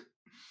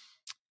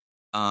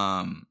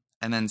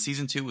 And then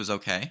season 2 was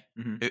okay.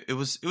 Mm-hmm. It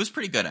was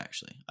pretty good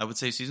actually. I would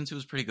say season 2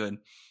 was pretty good.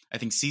 I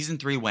think season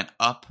 3 went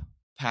up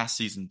past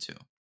season 2.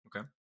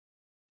 Okay.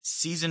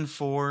 Season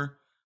 4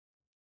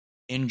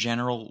 in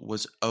general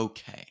was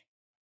okay.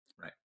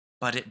 Right.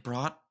 But it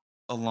brought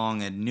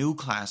along a new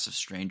class of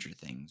Stranger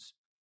Things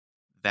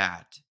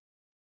that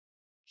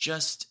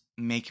just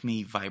make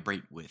me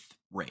vibrate with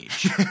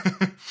rage.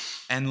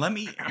 And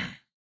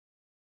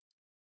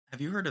have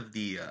you heard of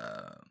the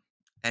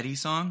Eddie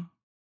song?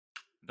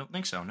 Don't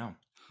think so, no.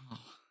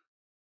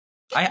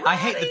 I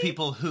hate the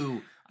people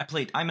who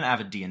I'm an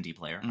avid D&D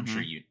player. Mm-hmm. I'm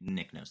sure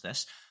Nick knows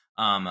this.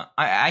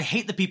 I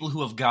hate the people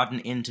who have gotten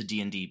into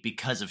D&D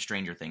because of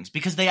Stranger Things,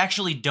 because they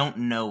actually don't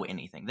know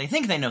anything. They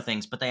think they know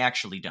things, but they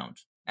actually don't.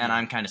 And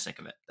I'm kind of sick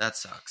of it. That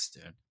sucks,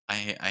 dude. I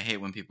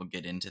hate when people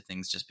get into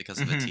things just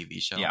because of a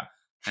TV show. Yeah.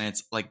 And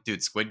it's like,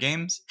 dude, Squid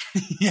Games?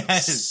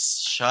 Yes.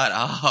 Shut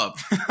up.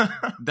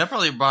 That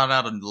probably brought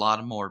out a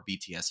lot more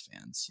BTS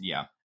fans.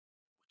 Yeah.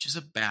 Which is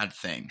a bad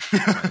thing,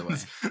 by the way.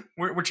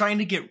 We're trying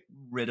to get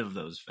rid of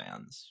those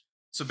fans.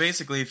 So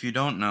basically, if you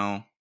don't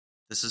know,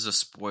 this is a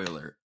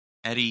spoiler.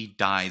 Eddie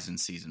dies in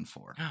season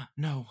 4.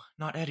 No,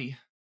 not Eddie.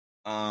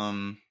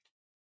 Now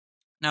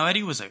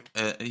Eddie was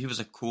he was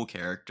a cool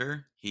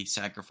character. He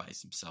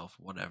sacrificed himself,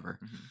 whatever.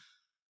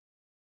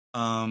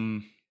 Mm-hmm.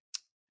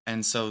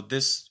 And so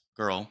this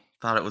girl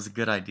thought it was a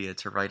good idea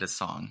to write a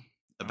song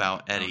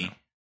about Eddie,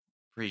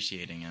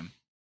 appreciating him.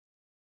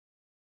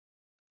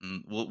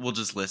 We'll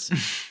just listen.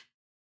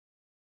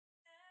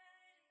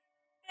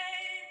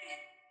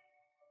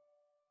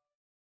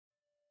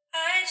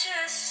 I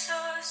just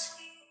saw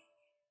sleep.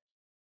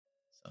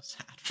 So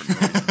sad for no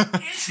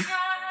reason. He's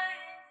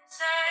crying,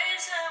 his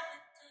eyes out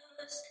with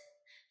dust.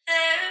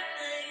 They're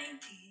playing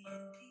D&D.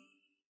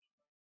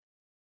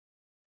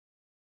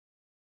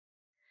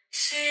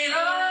 Say, oh,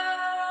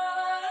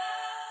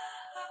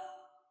 I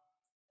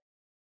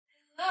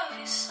love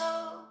you so.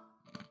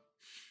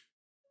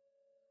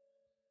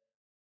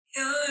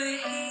 You're a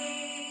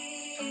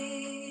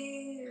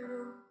hero.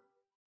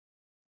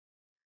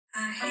 A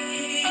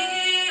hero.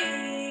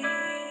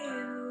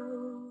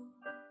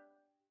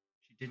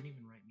 didn't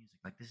even write music.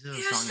 Like, this is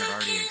a song that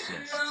already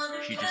exists.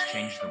 She just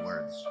changed the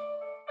words.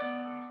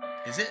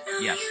 Is it?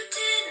 Yes.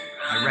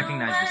 I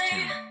recognize this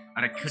tune.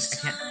 I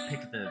can't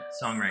pick the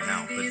song right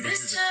now, but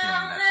this is a tune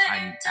that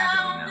I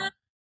avidly know.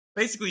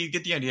 Basically, you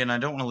get the idea, and I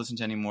don't want to listen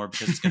to any more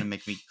because it's going to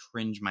make me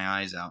cringe my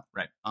eyes out.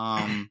 Right.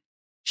 She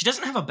She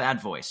doesn't have a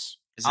bad voice.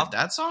 Is it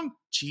that song,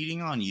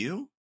 Cheating on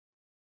You?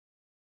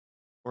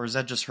 Or is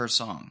that just her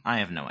song? I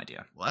have no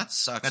idea. Well, that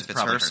sucks That's if it's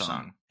probably her her song.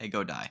 song. Hey,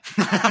 go die.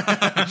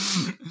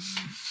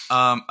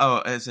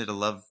 Is it a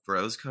Love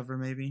Bros cover,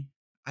 maybe?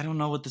 I don't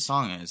know what the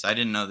song is. I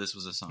didn't know this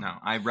was a song. No,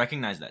 I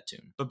recognize that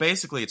tune. But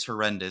basically, it's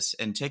horrendous,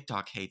 and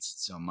TikTok hates it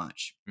so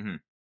much. Mm-hmm.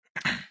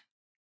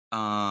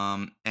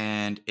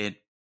 And it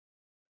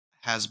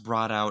has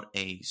brought out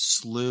a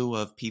slew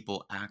of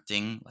people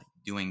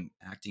doing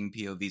acting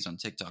POVs on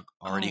TikTok.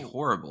 Already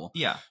horrible.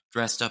 Yeah.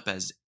 Dressed up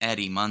as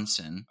Eddie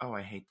Munson. Oh,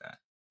 I hate that.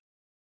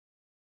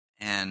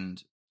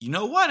 And you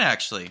know what?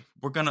 Actually,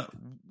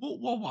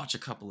 we'll watch a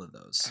couple of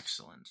those.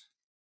 Excellent.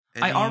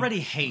 Eddie I already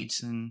hate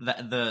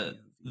Munson.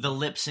 the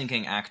lip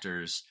syncing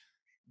actors,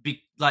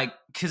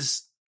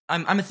 because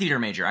I'm a theater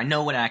major. I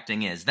know what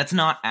acting is. That's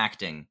not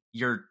acting.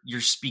 You're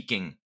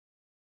speaking,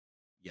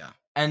 Yeah.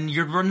 and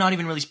you're not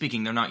even really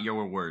speaking. They're not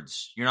your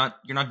words. You're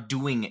not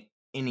doing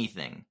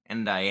anything,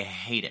 and I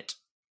hate it.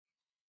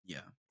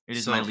 Yeah. It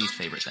is So- my least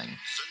favorite thing.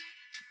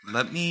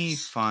 Let me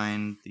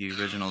find the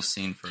original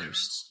scene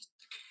first.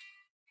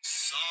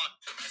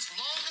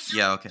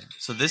 Yeah, okay.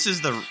 So this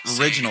is the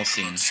original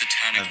scene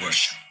Satanic of this.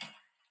 worship,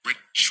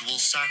 ritual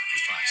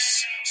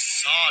sacrifice,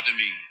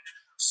 sodomy,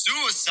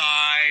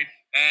 suicide,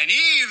 and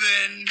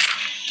even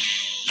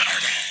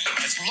murder.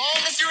 As long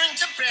as you're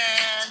into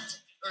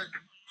band or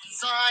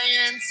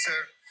science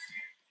or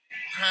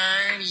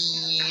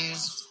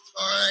parties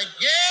or a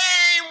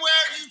game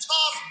where you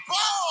toss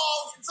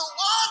balls into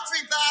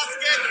laundry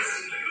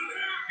baskets.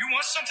 You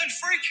want something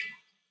freak?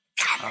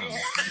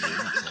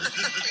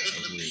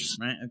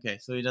 Right? Okay,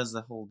 so he does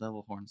the whole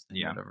devil horns thing,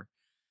 Yeah. whatever.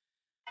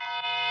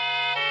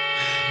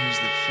 Here's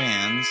the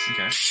fans.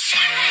 Okay.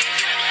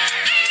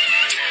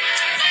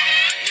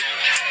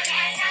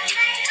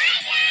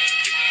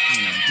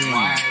 You know, doing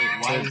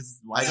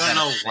I don't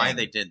know why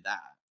they did that.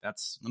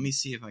 That's Let me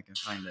see if I can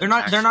find it.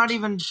 they're not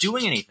even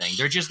doing anything.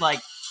 They're just like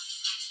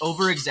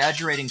over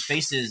exaggerating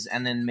faces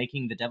and then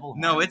making the devil.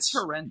 No, horns. it's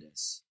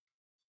horrendous.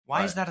 Why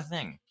But- is that a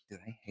thing? Dude,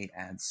 I hate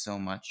ads so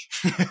much.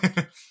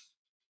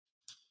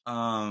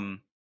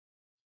 Come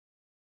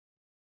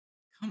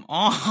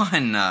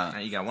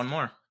on. You got one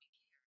more.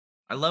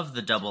 I love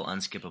the double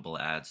unskippable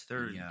ads.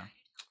 They're Yeah.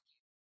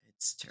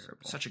 It's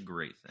terrible. such a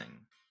great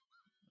thing.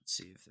 Let's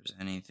see if there's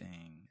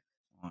anything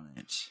on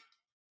it.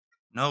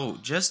 No,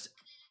 just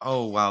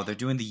oh wow, they're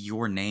doing the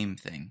your name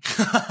thing.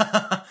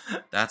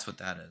 That's what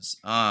that is.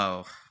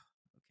 Oh,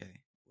 okay.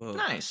 Whoa,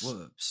 Nice.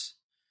 Whoops.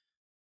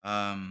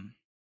 Let me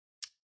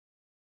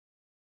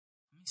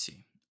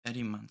see.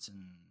 Eddie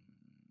Munson.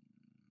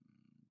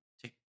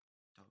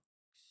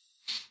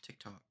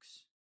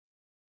 TikToks.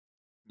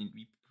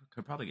 You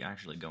could probably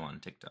actually go on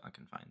TikTok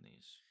and find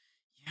these.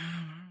 Yeah.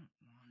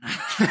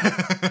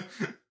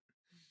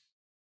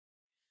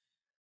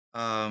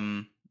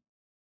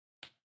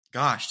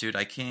 Gosh, dude,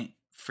 I can't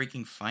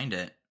freaking find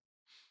it.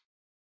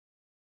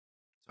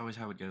 It's always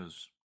how it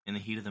goes. In the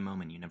heat of the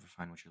moment, you never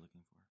find what you're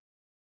looking for.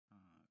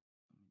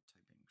 Let me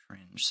type in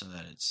cringe so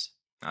that it's.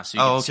 So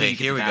you Oh, get- so okay. you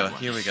get Here the we bad go. ones.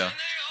 Here we go.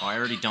 Oh, I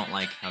already don't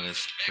like how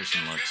this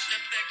person looks.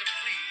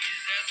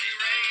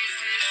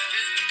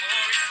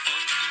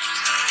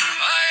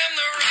 I am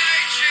the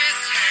righteous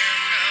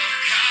hand of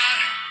God,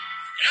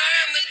 and I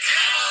am the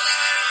devil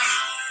that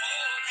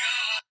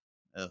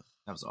Ugh.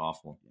 That was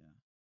awful.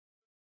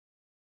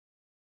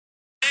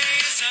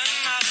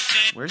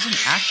 Where's an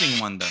acting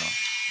one though?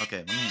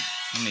 Okay,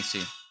 let me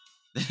see.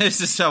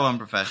 This is so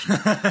unprofessional.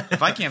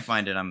 If I can't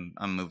find it, I'm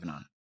moving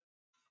on.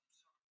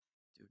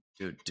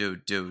 Dude,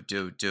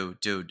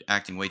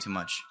 acting way too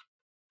much.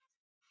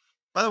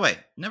 By the way,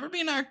 never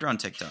be an actor on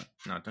TikTok.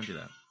 No, don't do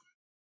that.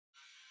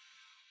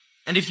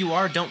 And if you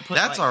are, don't put.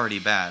 That's like, already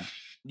bad.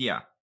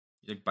 Yeah,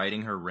 like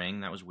biting her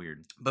ring. That was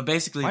weird. But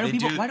basically, Why do they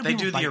people do bite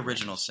the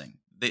original rings? thing.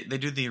 They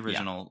do the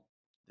original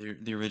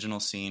the original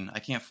scene. I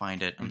can't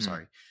find it. I'm Mhm.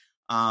 sorry.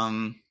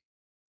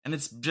 And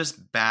it's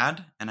just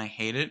bad, and I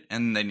hate it,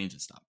 and they need to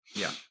stop.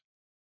 Yeah.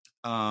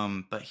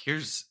 But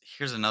here's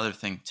another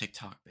thing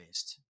TikTok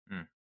based.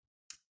 Mm.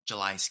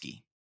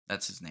 Jaleski.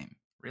 That's his name.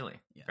 Really?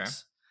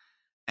 Yes.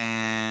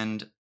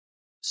 And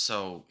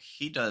so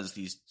he does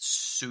these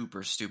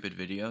super stupid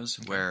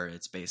videos where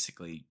it's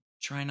basically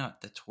try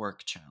not the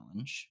twerk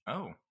challenge.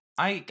 Oh,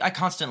 I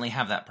constantly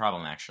have that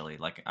problem. Actually,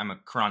 like I'm a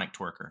chronic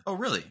twerker. Oh,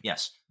 really?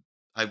 Yes.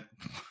 I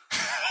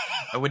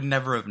would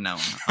never have known.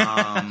 And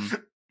I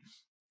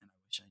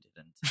wish I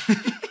didn't.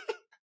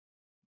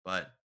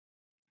 But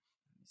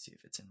let me see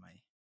if it's in my.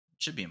 It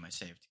should be in my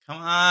saved. Come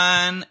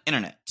on,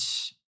 internet.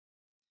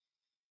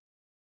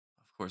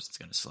 Of course, it's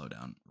gonna slow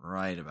down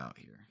right about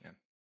here. Yeah.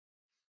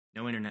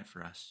 No internet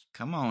for us.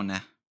 Come on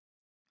now.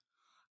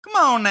 Come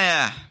on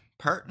now,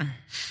 partner.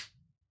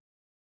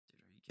 Dude,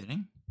 are you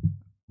kidding?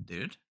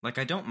 dude. Like,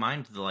 I don't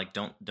mind the, like,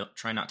 don't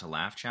try not to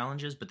laugh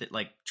challenges, but that,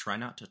 like, try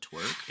not to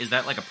twerk? Is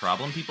that, like, a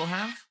problem people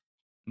have?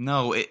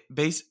 No,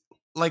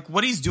 like,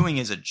 what he's doing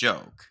is a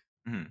joke.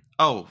 Mhm.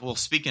 Oh, well,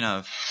 speaking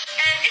of...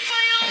 Hey,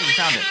 we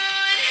found it.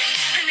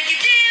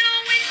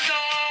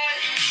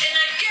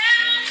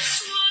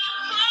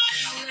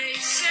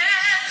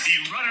 Be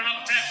running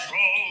up that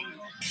road.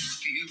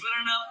 Be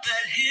running up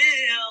that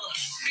hill.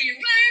 Be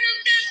running up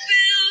that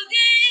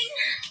building.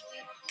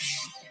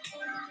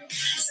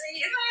 Say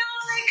if I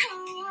only could.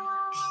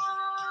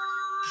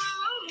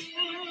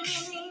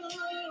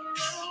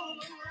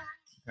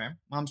 Okay.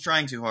 Mom's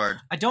trying too hard.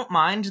 I don't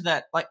mind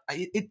that, like,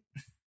 I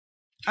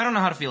don't know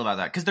how to feel about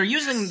that, because they're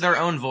using their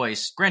own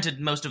voice. Granted,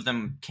 most of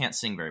them can't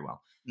sing very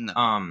well.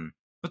 No.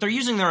 But they're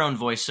using their own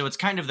voice, so it's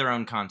kind of their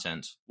own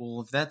content.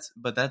 Well,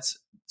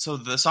 so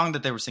the song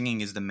that they were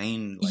singing is the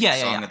main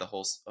song of the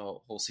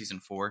whole season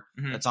 4.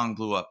 Mhm. That song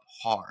blew up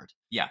hard.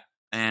 Yeah.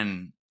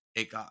 And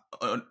it got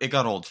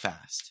old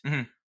fast.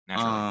 Mhm.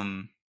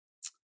 Naturally.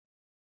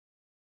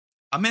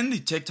 I'm in the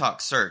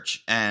TikTok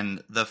search,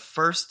 and the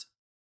first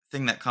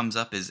thing that comes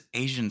up is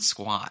Asian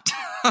squat.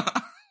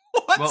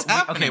 What's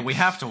happening? We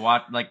have to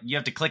watch. Like, you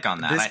have to click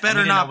on that. This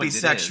better not be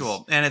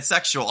sexual, and it's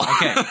sexual.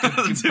 Okay,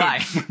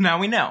 goodbye. Now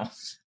we know.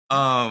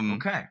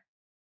 Okay.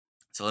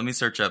 So let me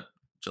search up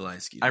July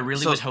Ski. I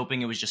really was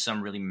hoping it was just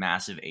some really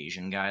massive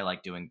Asian guy,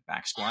 like, doing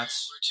back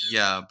squats.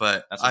 Yeah,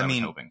 but That's what I was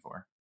hoping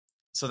for.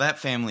 So that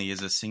family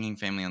is a singing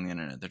family on the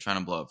internet. They're trying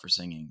to blow up for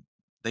singing.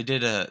 They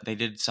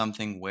did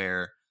something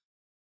where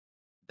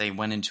they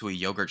went into a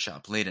yogurt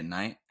shop late at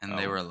night, and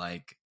they were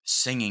like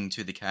singing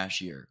to the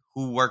cashier,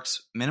 who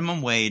works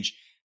minimum wage,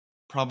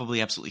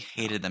 probably absolutely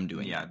hated them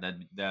doing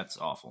it. That's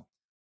awful.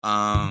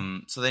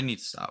 So they need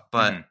to stop.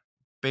 But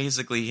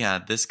basically, yeah,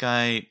 this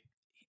guy,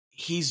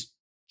 he's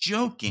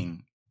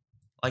joking.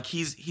 Like,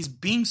 he's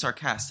being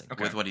sarcastic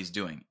with what he's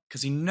doing,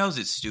 because he knows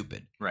it's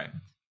stupid. Right.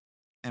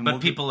 But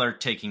people are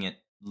taking it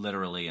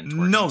literally and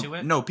twerking to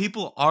it? No,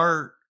 people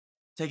are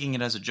taking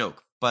it as a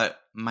joke. But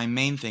my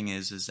main thing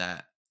is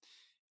that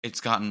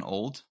it's gotten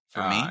old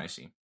for me. I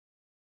see.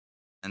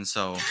 And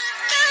so... No,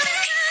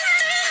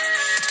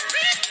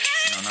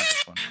 not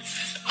this one.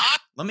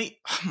 Let me...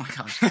 Oh, my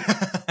gosh.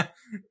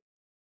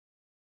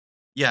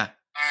 Yeah.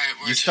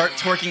 Right, you start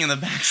twerking in the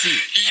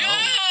backseat. Yeah,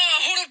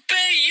 hold up,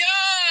 babe, yeah.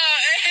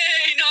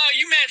 Hey, no,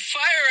 you mad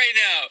fire right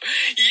now.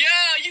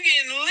 Yeah, you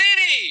getting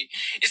litty.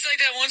 It's like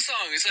that one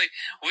song. It's like,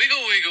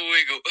 wiggle, wiggle,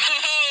 wiggle.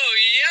 Oh,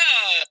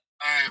 yeah.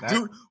 All right,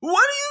 dude,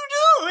 what are you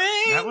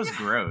doing? That was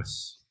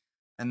gross.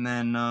 And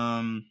then,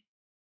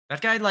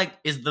 that guy, like,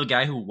 is the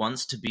guy who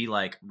wants to be,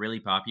 like, really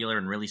popular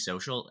and really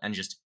social and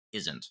just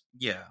isn't.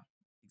 Yeah,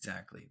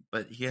 exactly.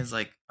 But he has,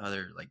 like,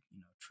 other, like,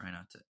 try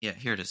not to... Yeah,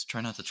 here it is.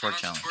 Try not to twerk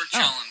challenge. Twerk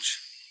challenge.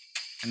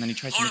 And then he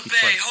tries to Hold make up, you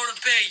babe, twerk. hold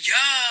up, babe, yeah.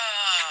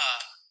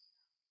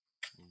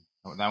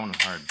 Oh, that one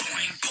was hard.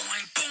 Boing,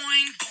 boing,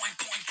 boing, boing,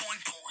 boing,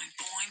 boing, boing,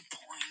 boing,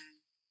 boing.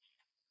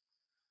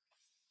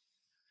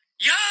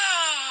 Yeah,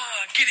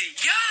 get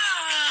it,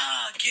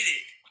 yeah, get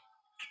it.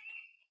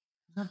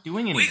 He's not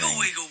doing anything. Wiggle,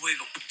 wiggle,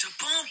 wiggle.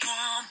 Bum,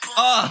 bum, bum.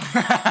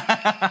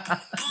 Oh!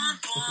 Bum,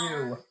 bum.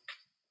 Ew.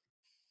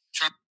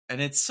 And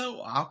it's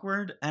so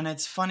awkward, and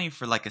it's funny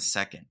for, like, a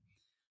second.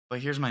 But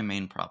here's my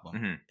main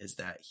problem, is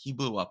that he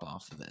blew up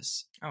off of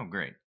this. Oh,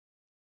 great.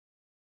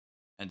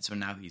 And so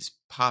now he's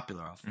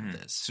popular off of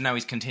this. So now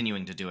he's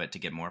continuing to do it to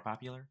get more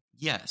popular?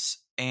 Yes,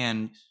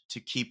 and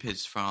to keep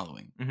his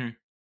following. Mm-hmm.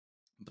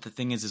 But the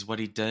thing is what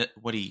he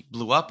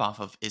blew up off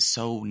of is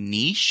so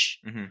niche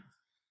Mm-hmm.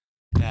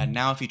 that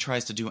now if he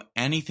tries to do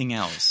anything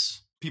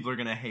else, people are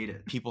gonna hate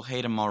it. People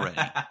hate him already.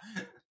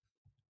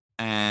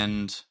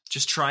 And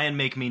just try and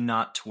make me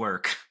not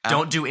twerk.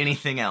 Don't do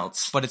anything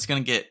else. But it's gonna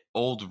get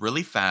old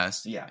really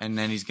fast. Yeah. And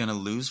then he's gonna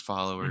lose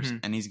followers,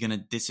 and he's gonna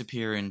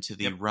disappear into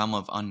the realm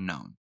of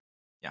unknown.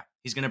 Yeah.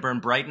 He's gonna burn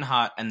bright and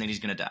hot, and then he's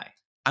gonna die.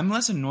 I'm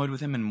less annoyed with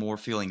him and more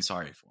feeling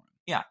sorry for him.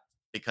 Yeah.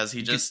 Because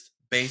he just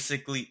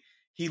basically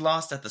he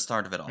lost at the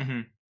start of it all.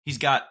 Mm-hmm. He's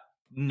got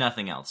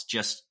nothing else,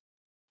 just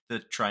the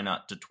try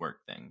not to twerk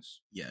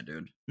things. Yeah,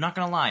 dude. Not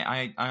gonna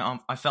lie,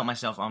 I felt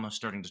myself almost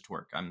starting to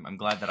twerk. I'm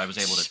glad that I was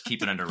able to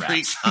keep it under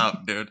wraps. Freak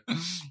up, dude. You're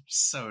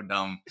so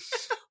dumb.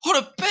 Hold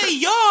up, hey,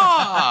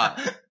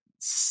 yeah.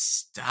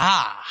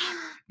 Stop,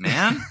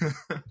 man.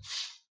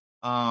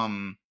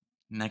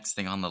 Next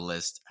thing on the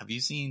list. Have you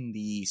seen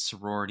the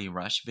Sorority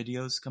Rush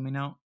videos coming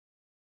out?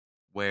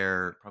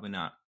 Where probably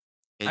not.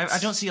 I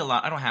don't see a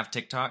lot. I don't have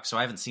TikTok, so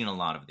I haven't seen a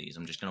lot of these.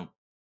 I'm just gonna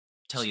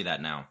tell you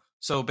that now.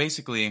 So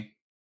basically,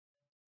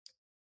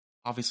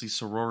 obviously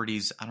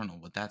sororities, I don't know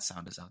what that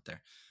sound is out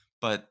there,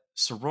 but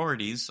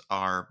sororities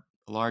are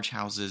large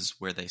houses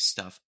where they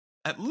stuff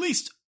at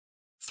least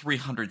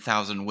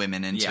 300,000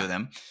 women into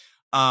them.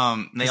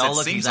 They all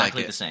look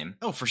exactly the same.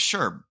 Oh, for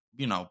sure.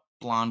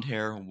 Blonde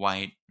hair,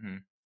 white.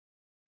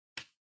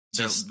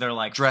 They're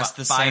like dressed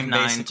the same,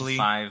 basically.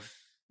 5'9" to 5'4".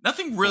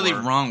 Nothing really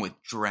wrong with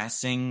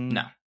dressing.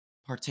 No.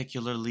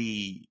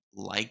 Particularly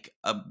like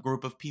a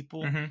group of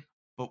people. Mm-hmm.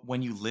 But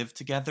when you live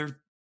together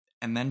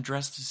and then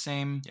dress the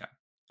same. Yeah.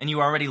 and you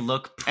already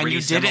look pretty and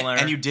you similar.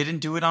 and you didn't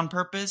do it on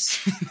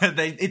purpose,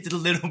 it's a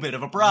little bit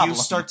of a problem. You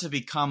start to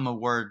become a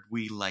word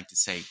we like to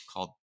say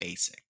called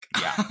basic.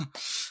 Yeah.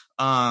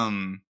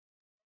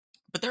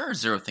 But there are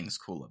zero things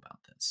cool about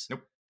this.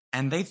 Nope.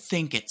 And they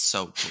think it's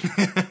so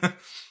cool.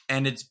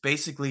 And it's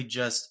basically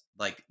just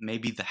like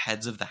maybe the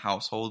heads of the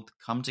household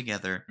come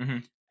together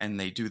and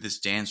they do this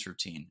dance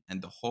routine.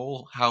 And the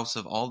whole house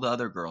of all the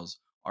other girls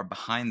are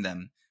behind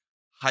them,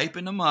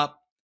 hyping them up.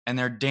 And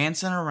they're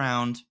dancing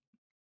around,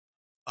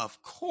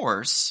 of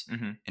course,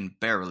 in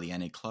barely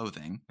any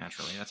clothing.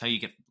 Naturally. That's how you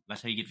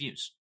get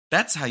views.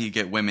 That's how you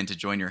get women to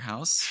join your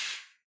house.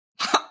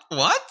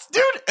 What?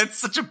 Dude, it's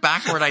such a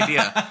backward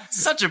idea.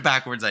 Such a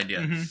backwards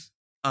idea.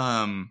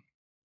 But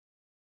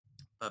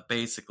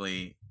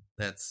basically,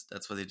 that's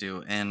what they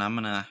do. And I'm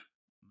gonna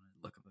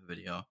look up a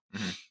video.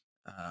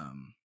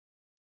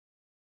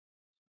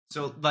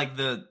 So, like,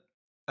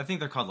 I think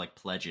they're called, like,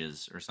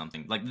 pledges or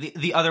something. Like,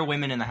 the other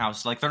women in the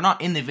house, like, they're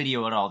not in the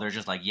video at all. They're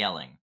just, like,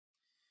 yelling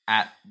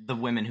at the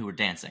women who are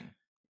dancing.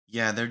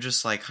 Yeah, they're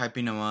just, like,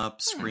 hyping them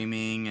up,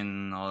 screaming,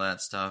 and all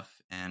that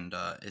stuff. And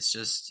it's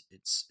just,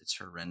 it's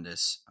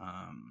horrendous.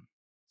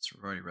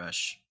 Sorority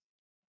Rush.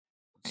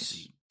 Let's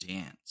see.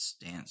 Dance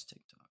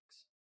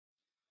TikToks.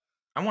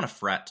 I want a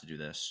frat to do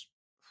this.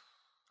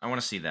 I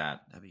want to see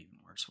that. That'd be even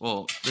worse.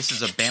 Well, this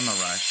is a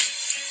Bama Rush.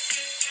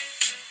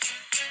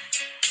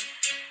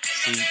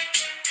 See?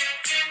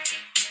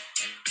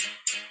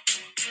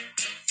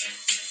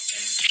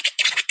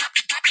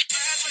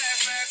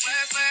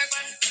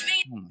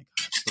 Oh my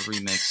god, it's the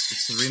remix.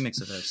 It's the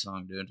remix of that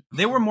song, dude.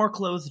 They were more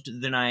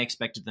clothed than I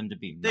expected them to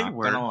be. Not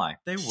gonna lie.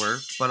 They were,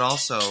 but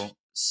also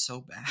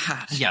so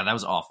bad. Yeah, that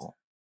was awful.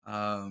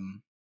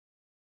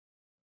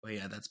 But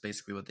yeah, that's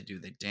basically what they do.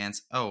 They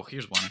dance. Oh,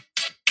 here's one.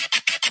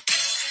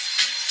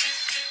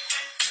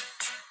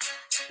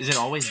 Is it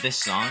always this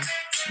song?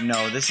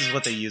 No, this is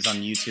what they use on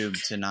YouTube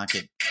to not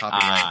get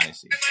copyright. I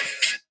see.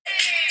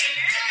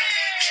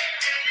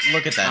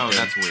 Look at that, Oh, dude.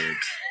 that's weird.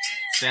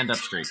 Stand up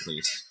straight,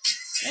 please.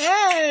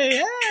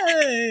 Hey!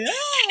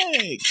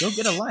 Go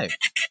get a life.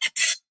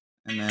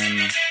 And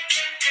then...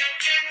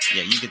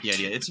 Yeah, you get the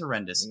idea. It's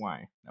horrendous.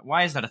 Why?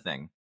 Why is that a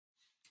thing?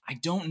 I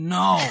don't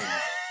know.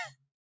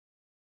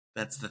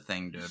 That's the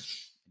thing, dude.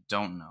 I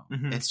don't know.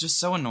 It's just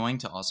so annoying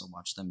to also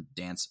watch them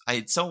dance.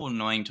 It's so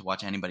annoying to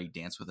watch anybody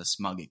dance with a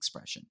smug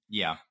expression.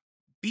 Yeah.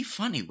 Be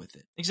funny with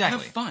it.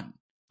 Exactly. Have fun.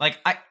 Like,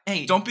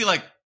 hey. Don't be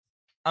like...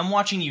 I'm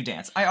watching you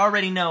dance. I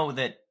already know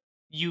that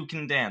you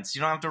can dance. You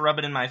don't have to rub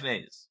it in my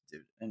face.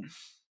 Dude, and...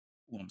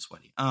 Ooh, I'm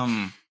sweaty.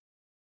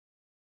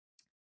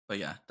 But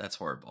yeah, that's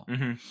horrible.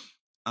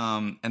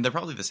 And they're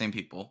probably the same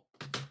people.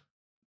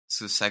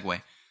 So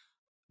segue.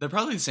 They're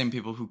probably the same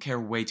people who care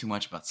way too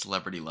much about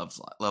celebrity love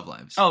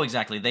lives. Oh,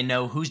 exactly. They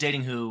know who's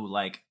dating who,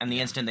 like, and the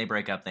instant they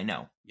break up, they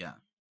know. Yeah.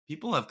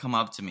 People have come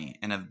up to me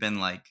and have been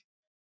like,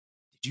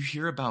 did you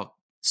hear about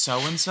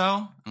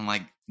so-and-so? I'm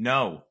like,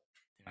 no.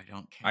 I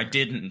don't care. I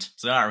didn't.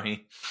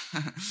 Sorry.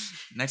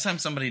 Next time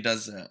somebody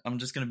does that, I'm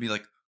just going to be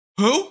like,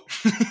 who?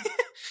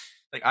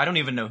 Like, I don't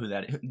even know who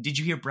that is. Did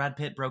you hear Brad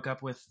Pitt broke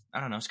up with, I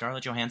don't know,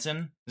 Scarlett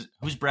Johansson?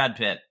 Who's Brad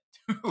Pitt?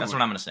 That's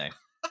what I'm going to say.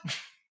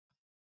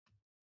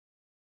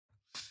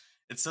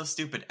 It's so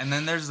stupid. And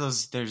then there's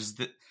these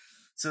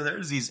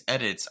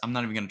edits. I'm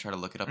not even going to try to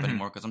look it up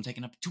anymore because I'm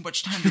taking up too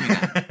much time doing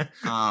that.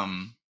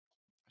 I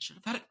should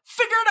have had it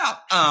figured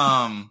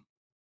out.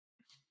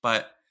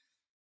 But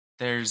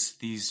there's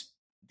these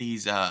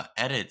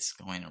edits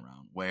going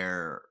around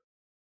where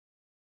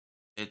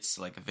it's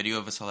like a video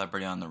of a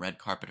celebrity on the red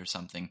carpet or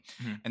something,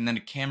 and then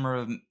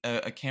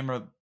a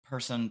camera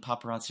person,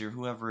 paparazzi or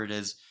whoever it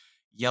is,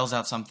 yells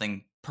out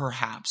something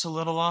perhaps a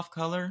little off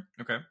color.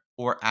 Okay.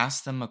 Or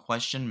asks them a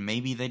question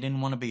maybe they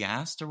didn't want to be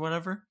asked or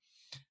whatever.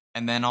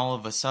 And then all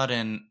of a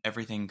sudden,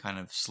 everything kind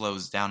of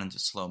slows down into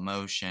slow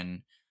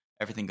motion.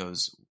 Everything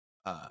goes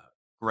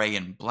gray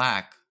and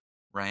black,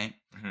 right?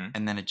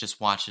 And then it just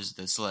watches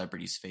the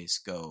celebrity's face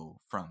go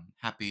from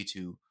happy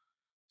to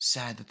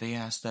sad that they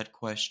asked that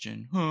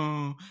question.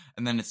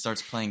 And then it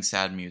starts playing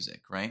sad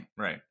music, right?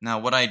 Right. Now,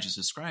 what I just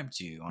described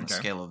to you on a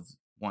scale of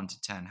 1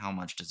 to 10, how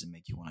much does it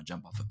make you want to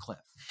jump off a cliff?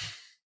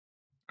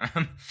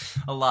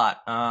 A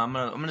lot. I'm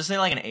gonna say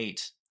like an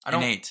 8.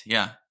 An 8,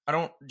 yeah. I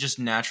don't just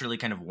naturally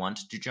kind of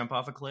want to jump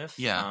off a cliff.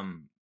 Yeah.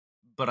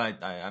 But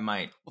I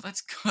might. Well,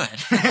 that's good.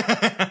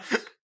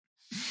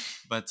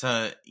 But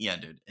yeah,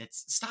 dude,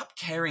 stop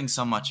caring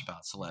so much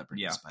about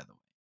celebrities. By the way,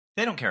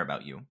 they don't care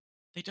about you.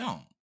 They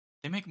don't.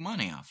 They make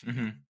money off of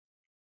you.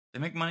 They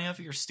make money off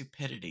of your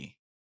stupidity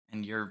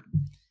and your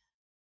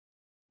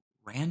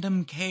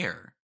random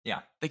care.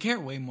 Yeah, they care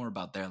way more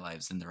about their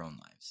lives than their own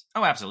lives.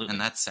 Oh, absolutely,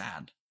 and that's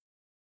sad.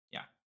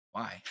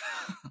 Why?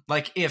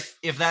 Like,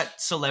 if that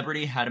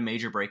celebrity had a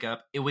major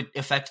breakup, it would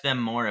affect them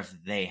more if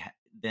they had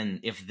a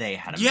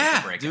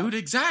major breakup. Dude,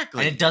 exactly.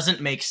 And it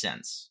doesn't make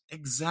sense.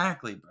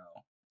 Exactly, bro.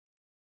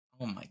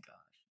 Oh my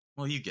gosh.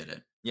 Well, you get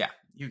it. Yeah.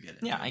 You get it.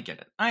 Yeah, dude. I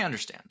get it. I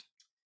understand.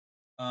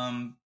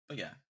 But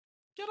yeah.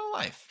 Get a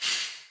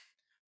life.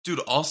 Dude,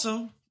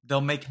 also,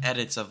 they'll make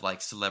edits of,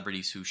 like,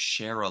 celebrities who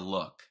share a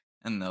look.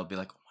 and they'll be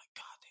like, "Oh my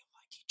god, they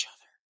like each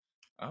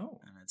other." Oh.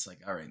 And it's like,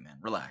 all right, man,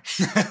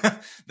 relax.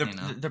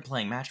 They're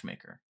playing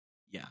matchmaker.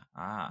 Yeah.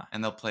 Ah.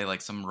 And they'll play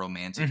like some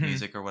romantic Mhm.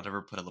 music or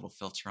whatever, put a little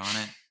filter on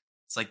it.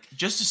 It's like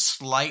just a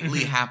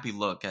slightly Mhm. happy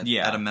look at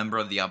a member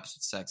of the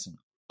opposite sex. And,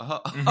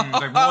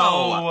 Like,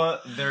 whoa,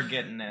 they're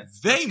getting it.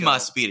 They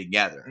must be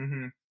together.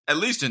 Mm-hmm. At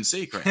least in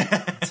secret.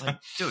 It's like,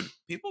 dude,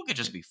 people could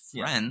just be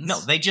friends. No,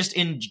 they just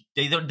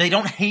they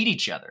don't hate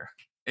each other.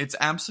 It's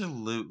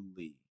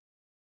absolutely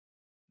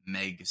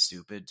mega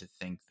stupid to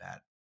think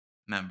that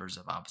members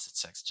of opposite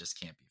sex just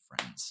can't be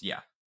friends.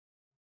 Yeah.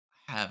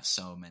 I have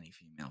so many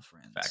female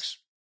friends. Facts.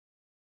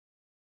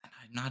 And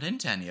I'm not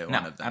into any one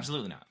of them.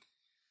 Absolutely not.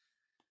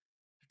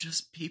 They're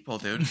just people,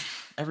 dude.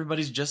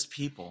 Everybody's just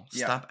people.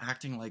 Yeah. Stop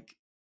acting like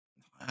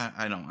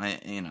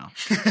you know.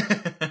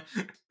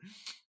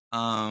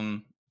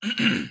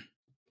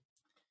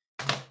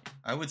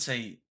 I would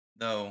say,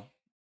 though,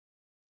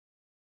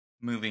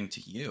 moving to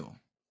you.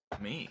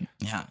 Me?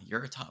 Yeah,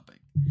 your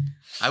topic.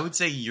 I would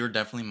say you're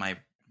definitely my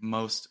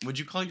most... Would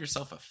you call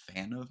yourself a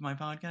fan of my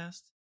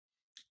podcast?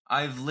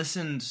 I've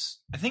listened,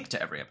 I think,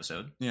 to every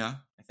episode. Yeah.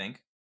 I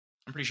think.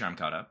 I'm pretty sure I'm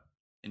caught up.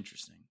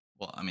 Interesting.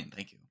 Well, I mean,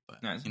 thank you.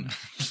 But, Nice. you know.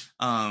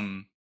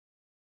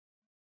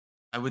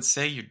 I would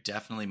say you're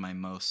definitely my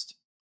most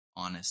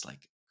honest,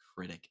 like,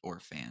 critic or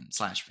fan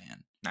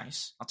 /fan.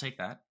 Nice. I'll take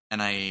that.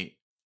 And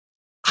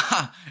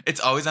it's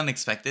always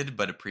unexpected,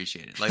 but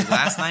appreciated. Like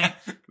last night,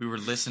 we were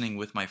listening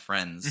with my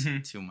friends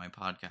to my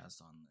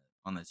podcast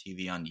on the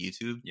TV on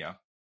YouTube. Yeah.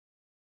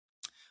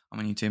 I'm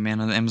on YouTube,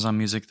 man. On Amazon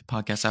Music, the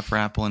podcast app for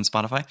Apple and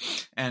Spotify.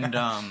 And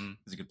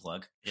it's a good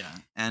plug. Yeah.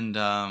 And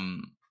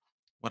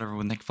whatever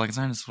with Nick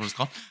Flagenstein is what it's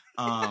called.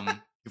 You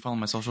can follow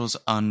my socials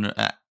on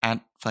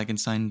at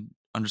Flagenstein_N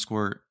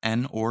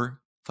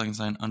or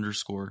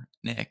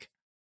Flagenstein_Nick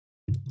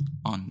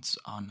on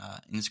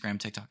Instagram,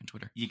 TikTok, and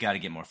Twitter. You got to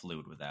get more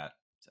fluid with that.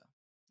 So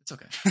it's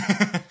okay.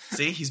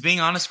 See, he's being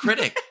honest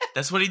critic.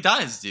 That's what he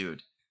does,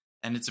 dude.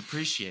 And it's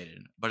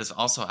appreciated, but it's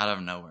also out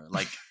of nowhere.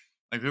 Like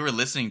we were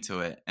listening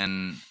to it,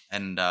 and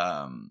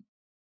our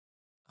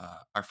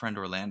friend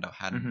Orlando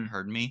hadn't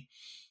heard me,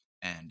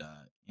 and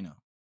you know,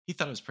 he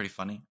thought it was pretty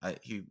funny.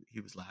 He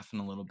was laughing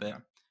a little bit. Yeah.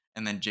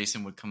 And then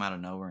Jason would come out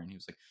of nowhere and he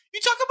was like, "You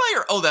talk about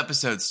your old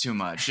episodes too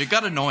much. It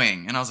got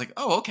annoying." And I was like,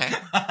 "Oh, okay.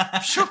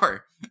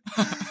 Sure."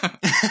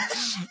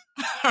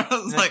 I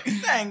was like,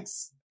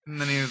 "Thanks." And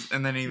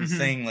then he was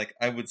saying, like,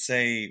 I would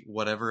say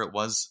whatever it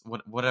was,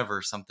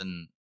 whatever some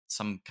kind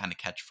of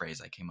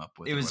catchphrase I came up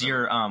with. It was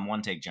your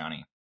one take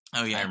Johnny.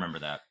 Oh yeah. I remember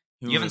that.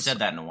 You haven't said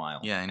that in a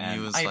while. Yeah, and he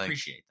was I like,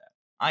 appreciate that.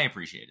 I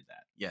appreciated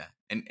that. Yeah.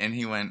 And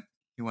he went,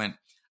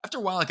 after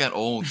a while it got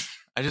old.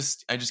 I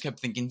just kept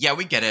thinking, yeah,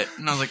 we get it.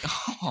 And I was like,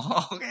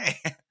 oh, okay.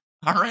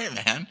 All right,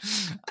 man.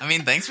 I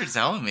mean, thanks for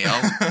telling me.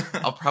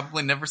 I'll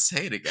probably never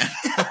say it again.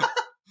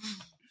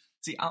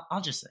 See,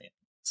 I'll just say it.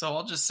 So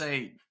I'll just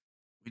say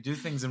we do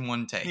things in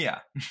one take. Yeah.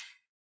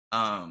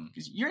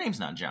 Because your name's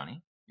not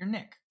Johnny. You're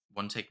Nick.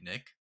 One take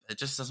Nick? It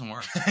just doesn't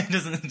work. It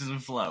doesn't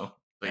flow.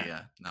 But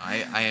yeah, no,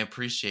 I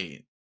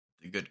appreciate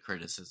the good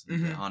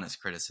criticism, the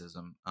honest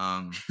criticism.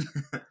 Now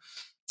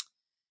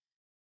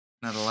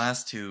the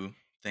last two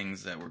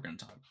things that we're going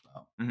to talk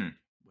about,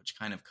 which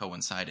kind of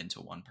coincide into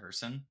one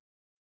person.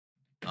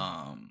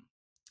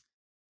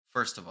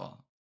 First of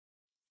all,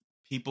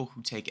 people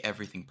who take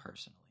everything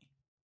personally.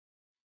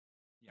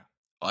 Yeah.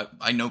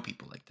 I know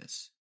people like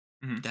this.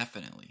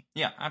 Definitely.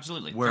 Yeah,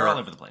 absolutely. They're all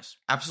over the place.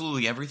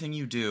 Absolutely. Everything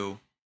you do,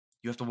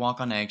 you have to walk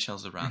on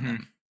eggshells around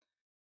them.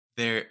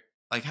 They're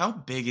like, how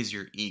big is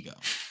your ego?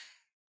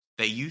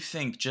 That you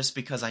think just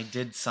because I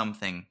did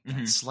something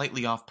that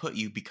slightly off-put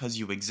you because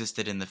you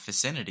existed in the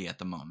vicinity at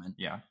the moment,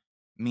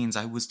 means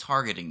I was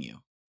targeting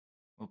you.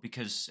 Well,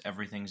 because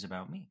everything's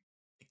about me.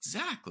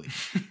 Exactly.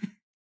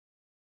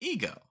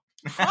 Ego.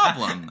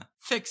 Problem.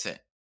 Fix it.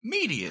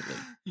 Immediately.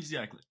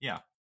 Exactly.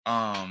 Yeah.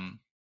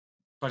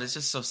 But it's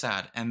just so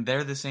sad. And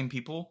they're the same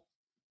people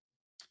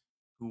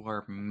who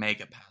are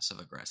mega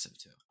passive-aggressive,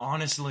 too.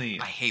 Honestly.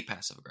 I hate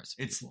passive-aggressive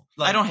people.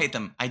 Like, I don't hate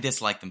them. I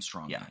dislike them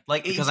strongly. Yeah.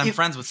 Like, because I'm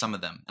friends with some of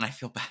them, and I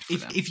feel bad for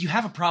them. If you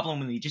have a problem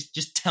with me,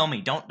 just tell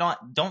me. Don't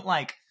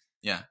like...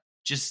 Yeah.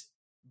 Just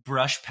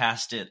brush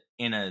past it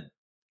in a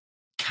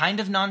kind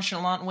of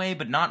nonchalant way,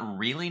 but not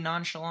really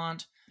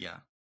nonchalant. Yeah.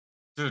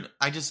 Dude,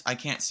 I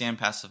can't stand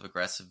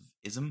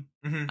passive-aggressivism,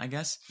 I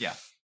guess. Yeah.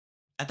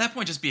 At that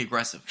point, just be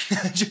aggressive.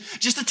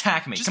 just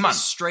attack me. Just Come on.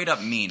 Straight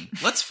up mean.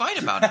 Let's fight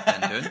about it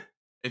then, dude.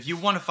 If you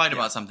want to fight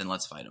about something,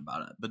 let's fight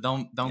about it. But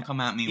don't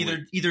come at me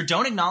either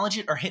don't acknowledge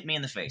it or hit me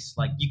in the face.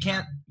 Like you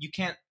can't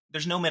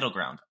there's no middle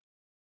ground.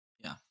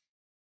 Yeah.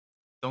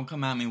 Don't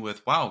come at me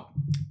with, "Wow,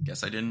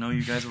 guess I didn't know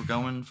you guys were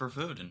going for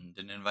food and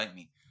didn't invite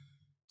me."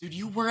 Dude,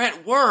 you were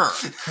at work.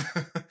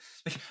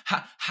 Like,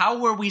 how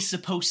were we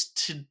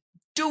supposed to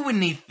do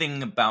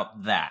anything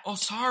about that? Oh,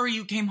 sorry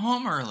you came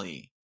home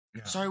early.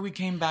 Yeah. Sorry we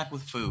came back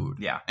with food.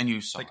 Yeah. And you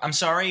saw. Like, I'm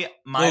sorry.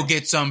 Go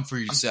get some for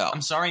yourself.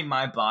 I'm sorry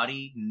my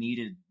body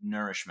needed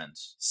nourishment.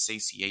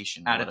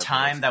 Satiation. At a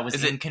time that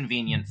was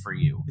inconvenient for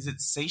you. Is it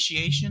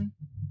satiation?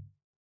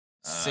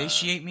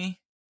 Satiate me?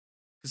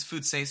 Because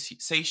food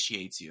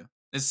satiates you.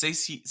 Is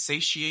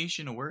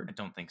satiation a I word?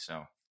 don't think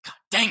so. God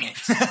dang it!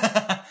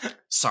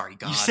 Sorry,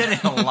 God. You said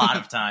it a lot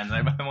of times.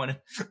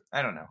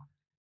 I don't know.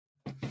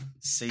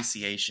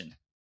 Satiation.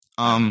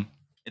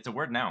 It's a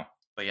word now.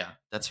 But yeah,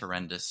 that's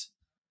horrendous.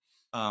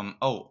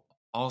 Oh,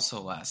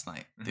 also last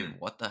night, dude,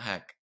 what the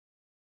heck?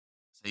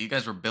 So you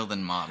guys were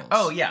building models.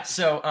 Oh yeah.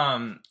 So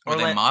were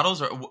they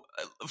models, or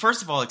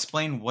first of all,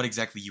 explain what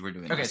exactly you were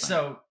doing. Okay, last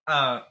so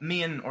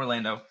me and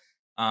Orlando,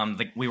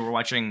 we were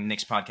watching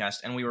Nick's podcast,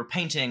 and we were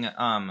painting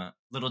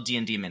little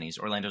D&D minis.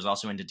 Orlando's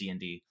also into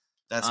D&D.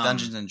 That's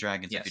Dungeons and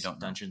Dragons. Yes, if you don't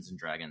know. Dungeons and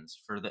Dragons.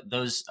 For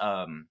those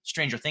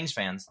Stranger Things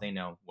fans, they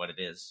know what it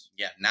is.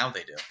 Yeah, now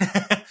they do.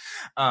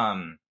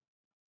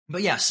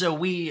 But yeah, so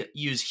we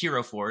use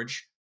Hero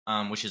Forge,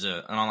 which is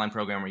an online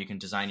program where you can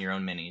design your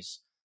own minis.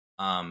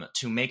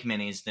 To make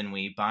minis, then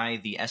we buy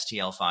the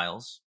STL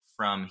files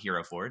from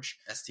Hero Forge.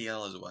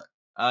 STL is what?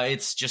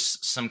 It's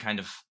just some kind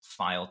of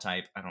file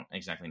type. I don't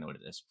exactly know what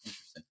it is.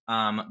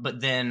 Interesting. But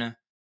then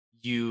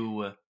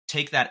you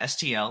take that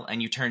STL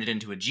and you turn it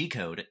into a G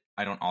code.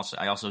 I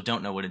also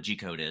don't know what a G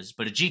code is,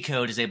 but a G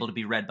code is able to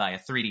be read by a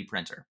 3D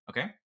printer.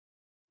 Okay,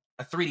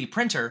 a 3D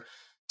printer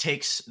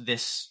takes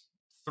this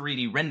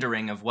 3D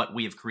rendering of what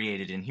we have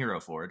created in Hero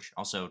Forge.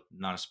 Also,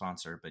 not a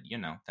sponsor, but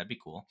that'd be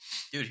cool.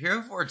 Dude,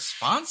 Hero Forge,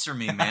 sponsor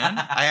me, man.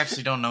 I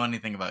actually don't know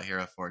anything about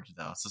Hero Forge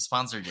though, so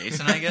sponsor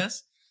Jason, I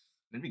guess.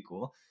 That'd be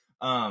cool.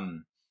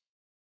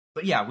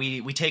 But yeah,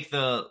 we take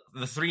the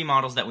 3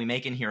 models that we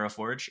make in Hero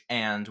Forge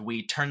and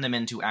we turn them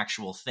into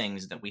actual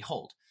things that we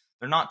hold.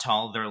 They're not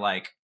tall. They're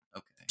like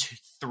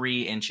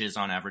 3 inches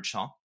on average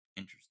tall.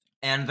 Interesting.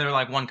 And they're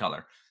like one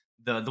color.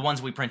 The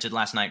ones we printed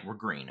last night were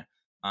green.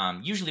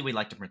 Usually we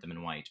like to print them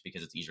in white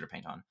because it's easier to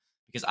paint on.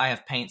 Because I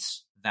have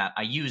paints that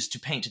I use to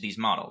paint these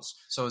models.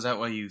 So is that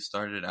why you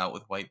started out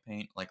with white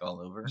paint, like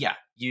all over? Yeah,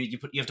 you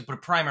have to put a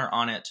primer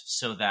on it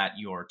so that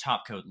your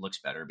top coat looks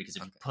better. Because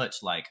if you put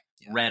like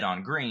red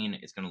on green,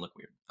 it's going to look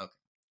weird. Okay.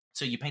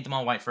 So you paint them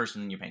all white first,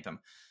 and then you paint them.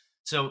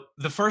 So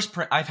the first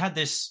print, I've had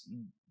this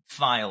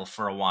file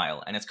for a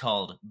while, and it's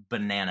called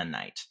Banana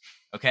Night.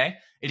 Okay,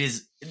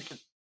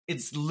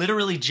 it's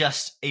literally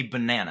just a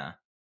banana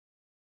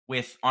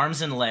with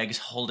arms and legs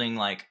holding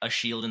like a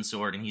shield and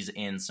sword, and he's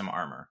in some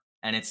armor.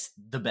 And it's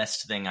the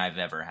best thing I've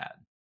ever had.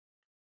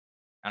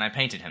 And I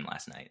painted him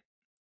last night.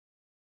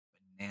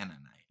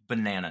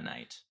 Banana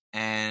Night.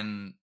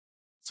 And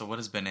so what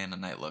does Banana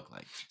Night look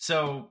like?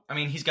 So, I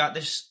mean, he's got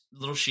this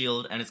little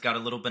shield, and it's got a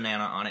little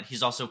banana on it.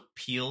 He's also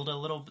peeled a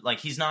little, like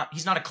he's not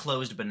a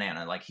closed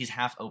banana, like he's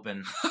half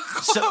open.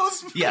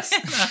 Closed banana. Yes.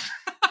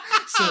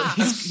 So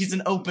he's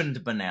an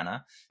opened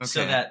banana,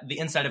 so Okay. that the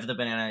inside of the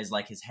banana is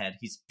like his head.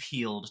 He's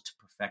peeled to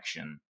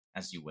perfection,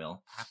 as you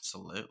will.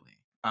 Absolutely.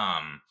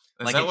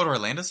 Is Like that what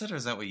Orlando said, or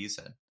is that what you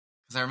said?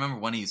 Because I remember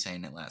one of you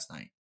saying it last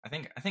night. I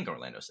think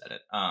Orlando said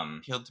it.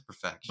 Peeled to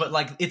perfection. But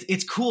like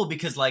it's cool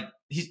because like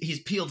he's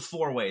peeled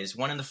 4 ways: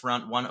 one in the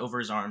front, one over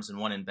his arms, and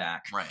one in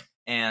back. Right.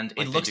 And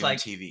Like it they looks do on like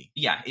TV.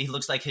 Yeah, he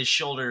looks like his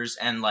shoulders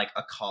and like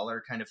a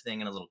collar kind of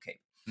thing and a little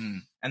cape.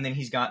 And then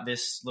he's got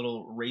this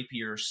little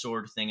rapier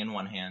sword thing in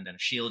one hand and a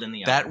shield in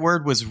the other. That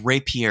word was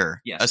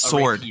rapier. Yes, a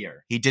sword.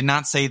 rapier. He did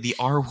not say the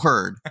R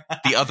word,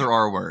 the other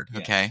R word. Yeah.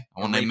 Okay, I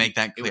want to make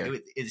that clear.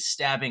 It's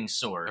stabbing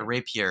sword. A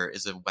rapier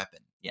is a weapon.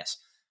 Yes.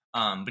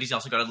 But he's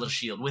also got a little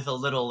shield with a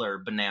littler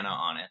banana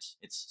on it.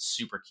 It's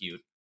super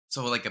cute.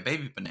 So like a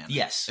baby banana.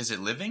 Yes. Is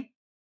it living?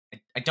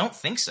 I don't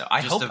think so.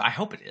 I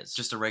hope it is.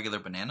 Just a regular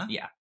banana?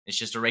 Yeah. It's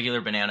just a regular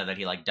banana that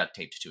he like duct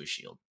taped to his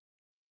shield.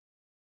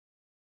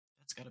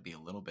 That's got to be a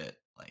little bit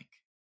like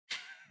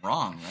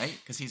wrong, right?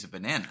 Because he's a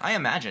banana. I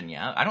imagine,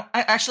 yeah.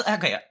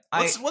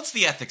 What's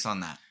the ethics on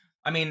that?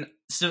 I mean,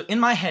 so in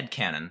my head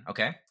canon,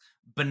 okay,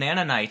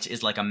 Banana Knight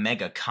is like a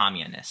mega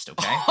communist,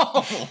 okay?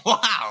 Oh,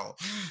 wow.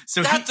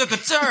 So that took a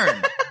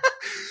turn.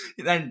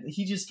 And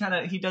he just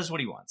he does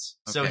what he wants.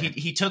 Okay. So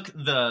he took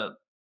the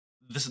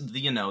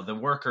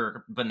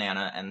worker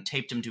banana and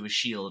taped him to his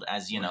shield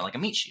as, Right. like a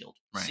meat shield.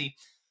 Right. See?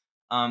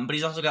 But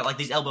he's also got like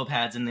these elbow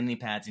pads and the knee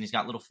pads, and he's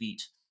got little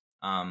feet.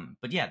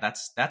 But yeah,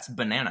 that's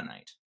Banana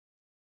Knight.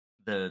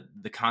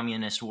 The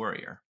communist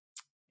warrior.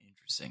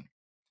 Interesting.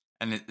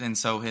 And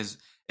so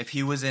if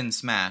he was in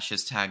Smash,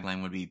 his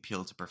tagline would be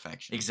 "Peel to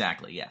Perfection."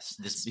 Exactly. Yes.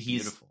 He's He's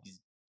beautiful.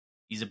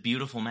 He's a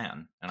beautiful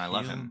man, and I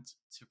love him. Peeled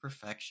to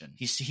perfection.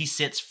 He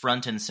sits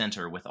front and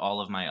center with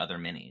all of my other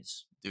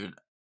minis. Dude,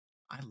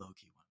 I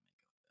low-key want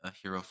to make a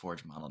Hero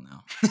Forge model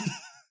now.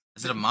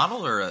 Is it a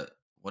model or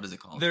what is it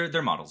called?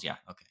 They're models, yeah.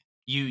 Okay.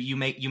 You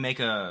make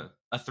a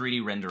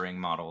 3D rendering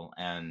model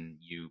and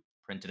you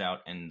print it out,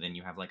 and then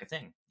you have like a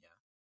thing.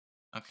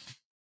 Yeah. Okay.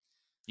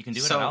 You can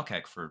do it So- at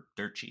Alkek for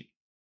dirt cheap.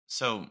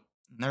 So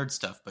nerd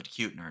stuff, but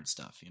cute nerd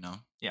stuff. You know,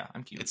 Yeah,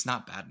 I'm cute. it's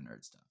not bad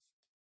nerd stuff.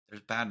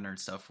 There's bad nerd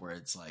stuff where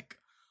it's like,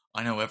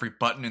 I know every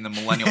button in the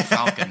Millennial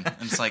Falcon, and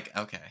it's like,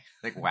 okay.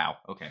 like, wow,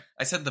 okay.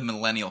 I said the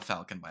Millennial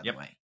Falcon, by Yep. the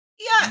way.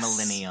 Yes,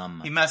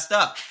 Millennium. He messed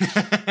up.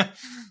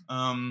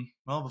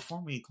 Well,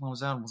 before we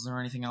close out, was there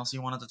anything else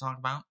you wanted to talk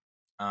about?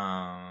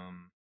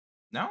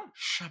 No?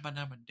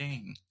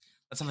 Shabba-dabba-ding.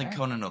 That's something Okay.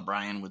 Conan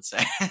O'Brien would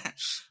say.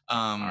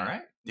 All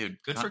right. Dude,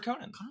 Good for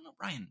Conan. Conan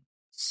O'Brien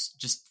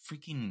just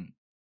freaking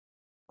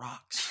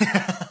rocks.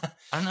 I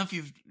don't know if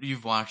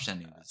you've watched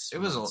any of this.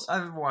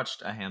 I've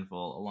watched a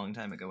handful a long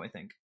time ago, I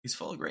think. He's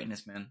full of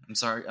greatness, man.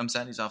 I'm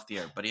sad he's off the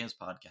air, but he has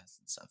podcasts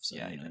and stuff. So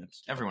Yeah, you know,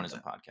 everyone has a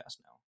podcast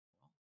now.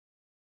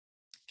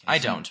 I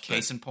don't.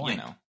 Case in point.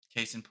 You know.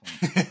 Case in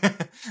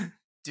point.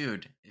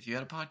 Dude, if you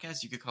had a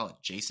podcast, you could call it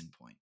Jason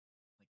Point.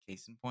 Like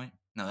Case in Point?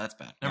 No, that's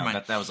bad. Never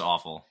mind. That was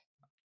awful.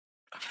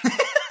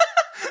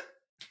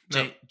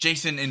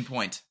 Jason in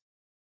Point.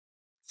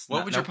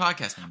 What would your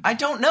podcast name be? I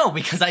don't know,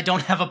 because I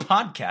don't have a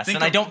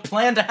podcast, I don't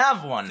plan to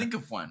have one. Think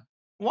of one.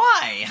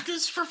 Why?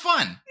 Because for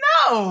fun.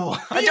 No!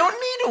 I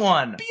don't need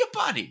one! Be a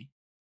buddy.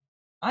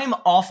 I'm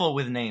awful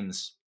with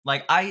names.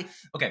 Like, I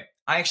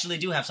actually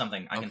do have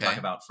something I can talk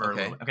about for a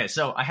little bit. Okay,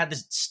 so I had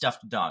this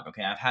stuffed dog,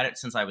 okay? I've had it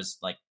since I was,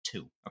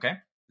 2, okay?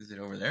 Is it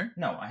over there?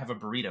 No, I have a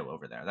burrito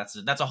over there.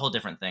 That's a whole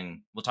different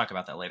thing. We'll talk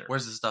about that later.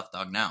 Where's the stuffed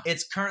dog now?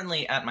 It's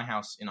currently at my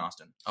house in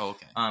Austin. Oh,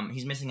 okay.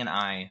 He's missing an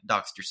eye.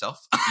 Doxed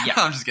yourself? Yeah.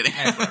 I'm just kidding.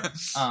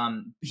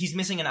 He's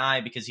missing an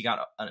eye because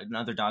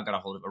another dog got a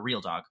hold of, a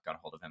real dog got a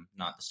hold of him,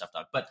 not the stuffed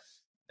dog. But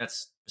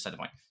that's beside the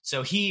point.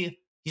 So he's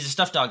a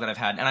stuffed dog that I've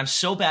had, and I'm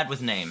so bad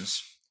with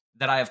names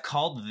that I have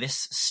called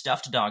this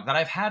stuffed dog that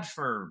I've had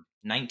for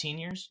 19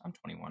 years. I'm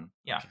 21.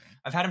 Yeah. Okay.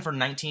 I've had him for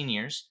 19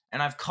 years,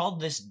 and I've called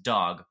this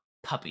dog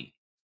Puppy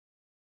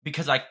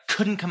because I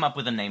couldn't come up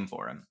with a name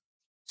for him.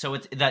 So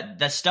it's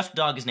that stuffed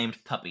dog is named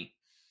Puppy.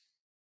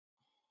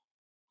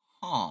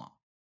 Huh.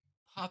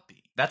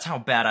 Puppy. That's how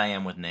bad I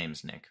am with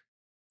names, Nick.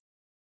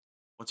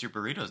 What's your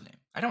burrito's name?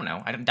 I don't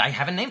know. I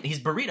haven't named. He's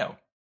Burrito.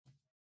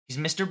 He's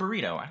Mr.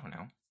 Burrito. I don't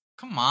know.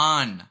 Come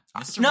on.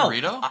 Mr. No.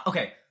 Burrito?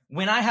 Okay.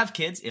 When I have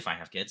kids, if I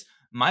have kids,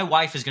 my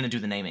wife is going to do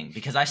the naming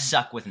because I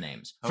suck with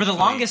names. Hopefully. For the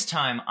longest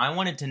time, I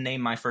wanted to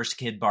name my first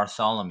kid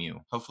Bartholomew.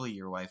 Hopefully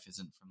your wife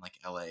isn't from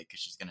LA because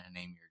she's going to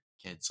name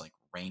your kids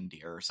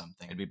reindeer or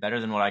something. It'd be better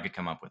than what I could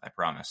come up with, I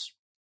promise.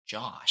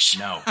 Josh.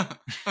 No.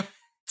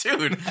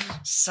 Dude,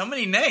 so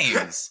many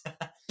names.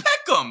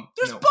 Peckham.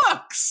 There's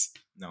Bucks.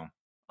 No.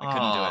 I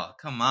couldn't do it.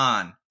 Come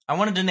on. I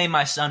wanted to name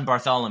my son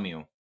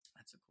Bartholomew.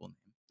 That's a cool name.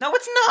 No,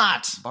 it's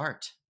not.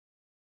 Bart.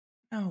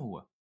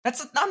 No.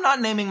 I'm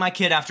not naming my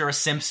kid after a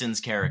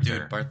Simpsons character.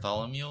 Dude,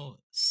 Bartholomew,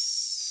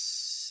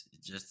 that's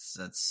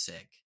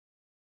sick.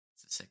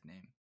 It's a sick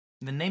name.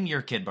 Then name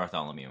your kid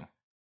Bartholomew.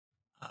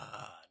 No.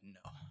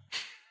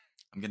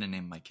 I'm gonna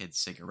name my kid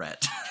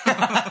Cigarette.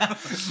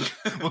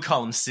 We'll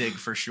call him Sig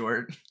for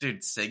short.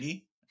 Dude,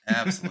 Siggy?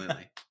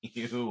 Absolutely.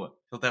 Ew.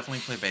 He'll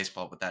definitely play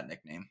baseball with that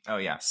nickname. Oh,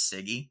 yeah.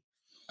 Siggy.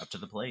 Up to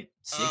the plate.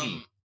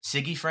 Siggy.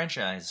 Siggy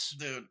franchise.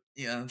 Dude,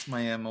 yeah, that's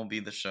my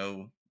MLB The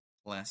Show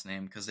last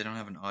name because they don't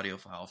have an audio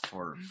file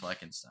for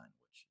Fleckenstein,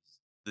 which is,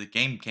 the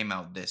game came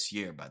out this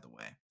year, by the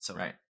way. So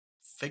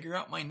figure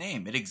out my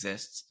name. It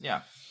exists.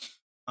 Yeah.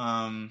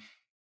 But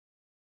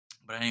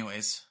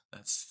anyways,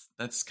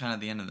 that's kind of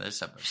the end of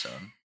this episode.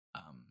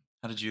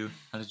 How did you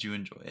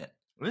enjoy it?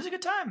 It was a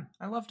good time.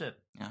 I loved it.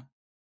 Yeah.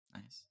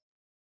 Nice.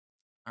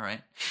 All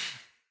right.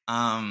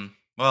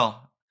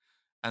 Well,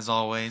 as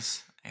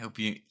always, I hope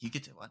you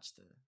get to watch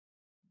the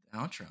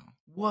outro.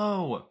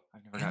 Whoa.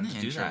 I've never gotten to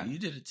do that. You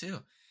did it too.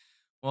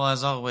 Well,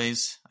 as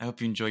always, I hope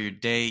you enjoy your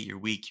day, your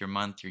week, your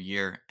month, your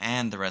year,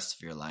 and the rest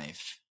of your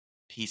life.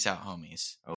 Peace out, homies.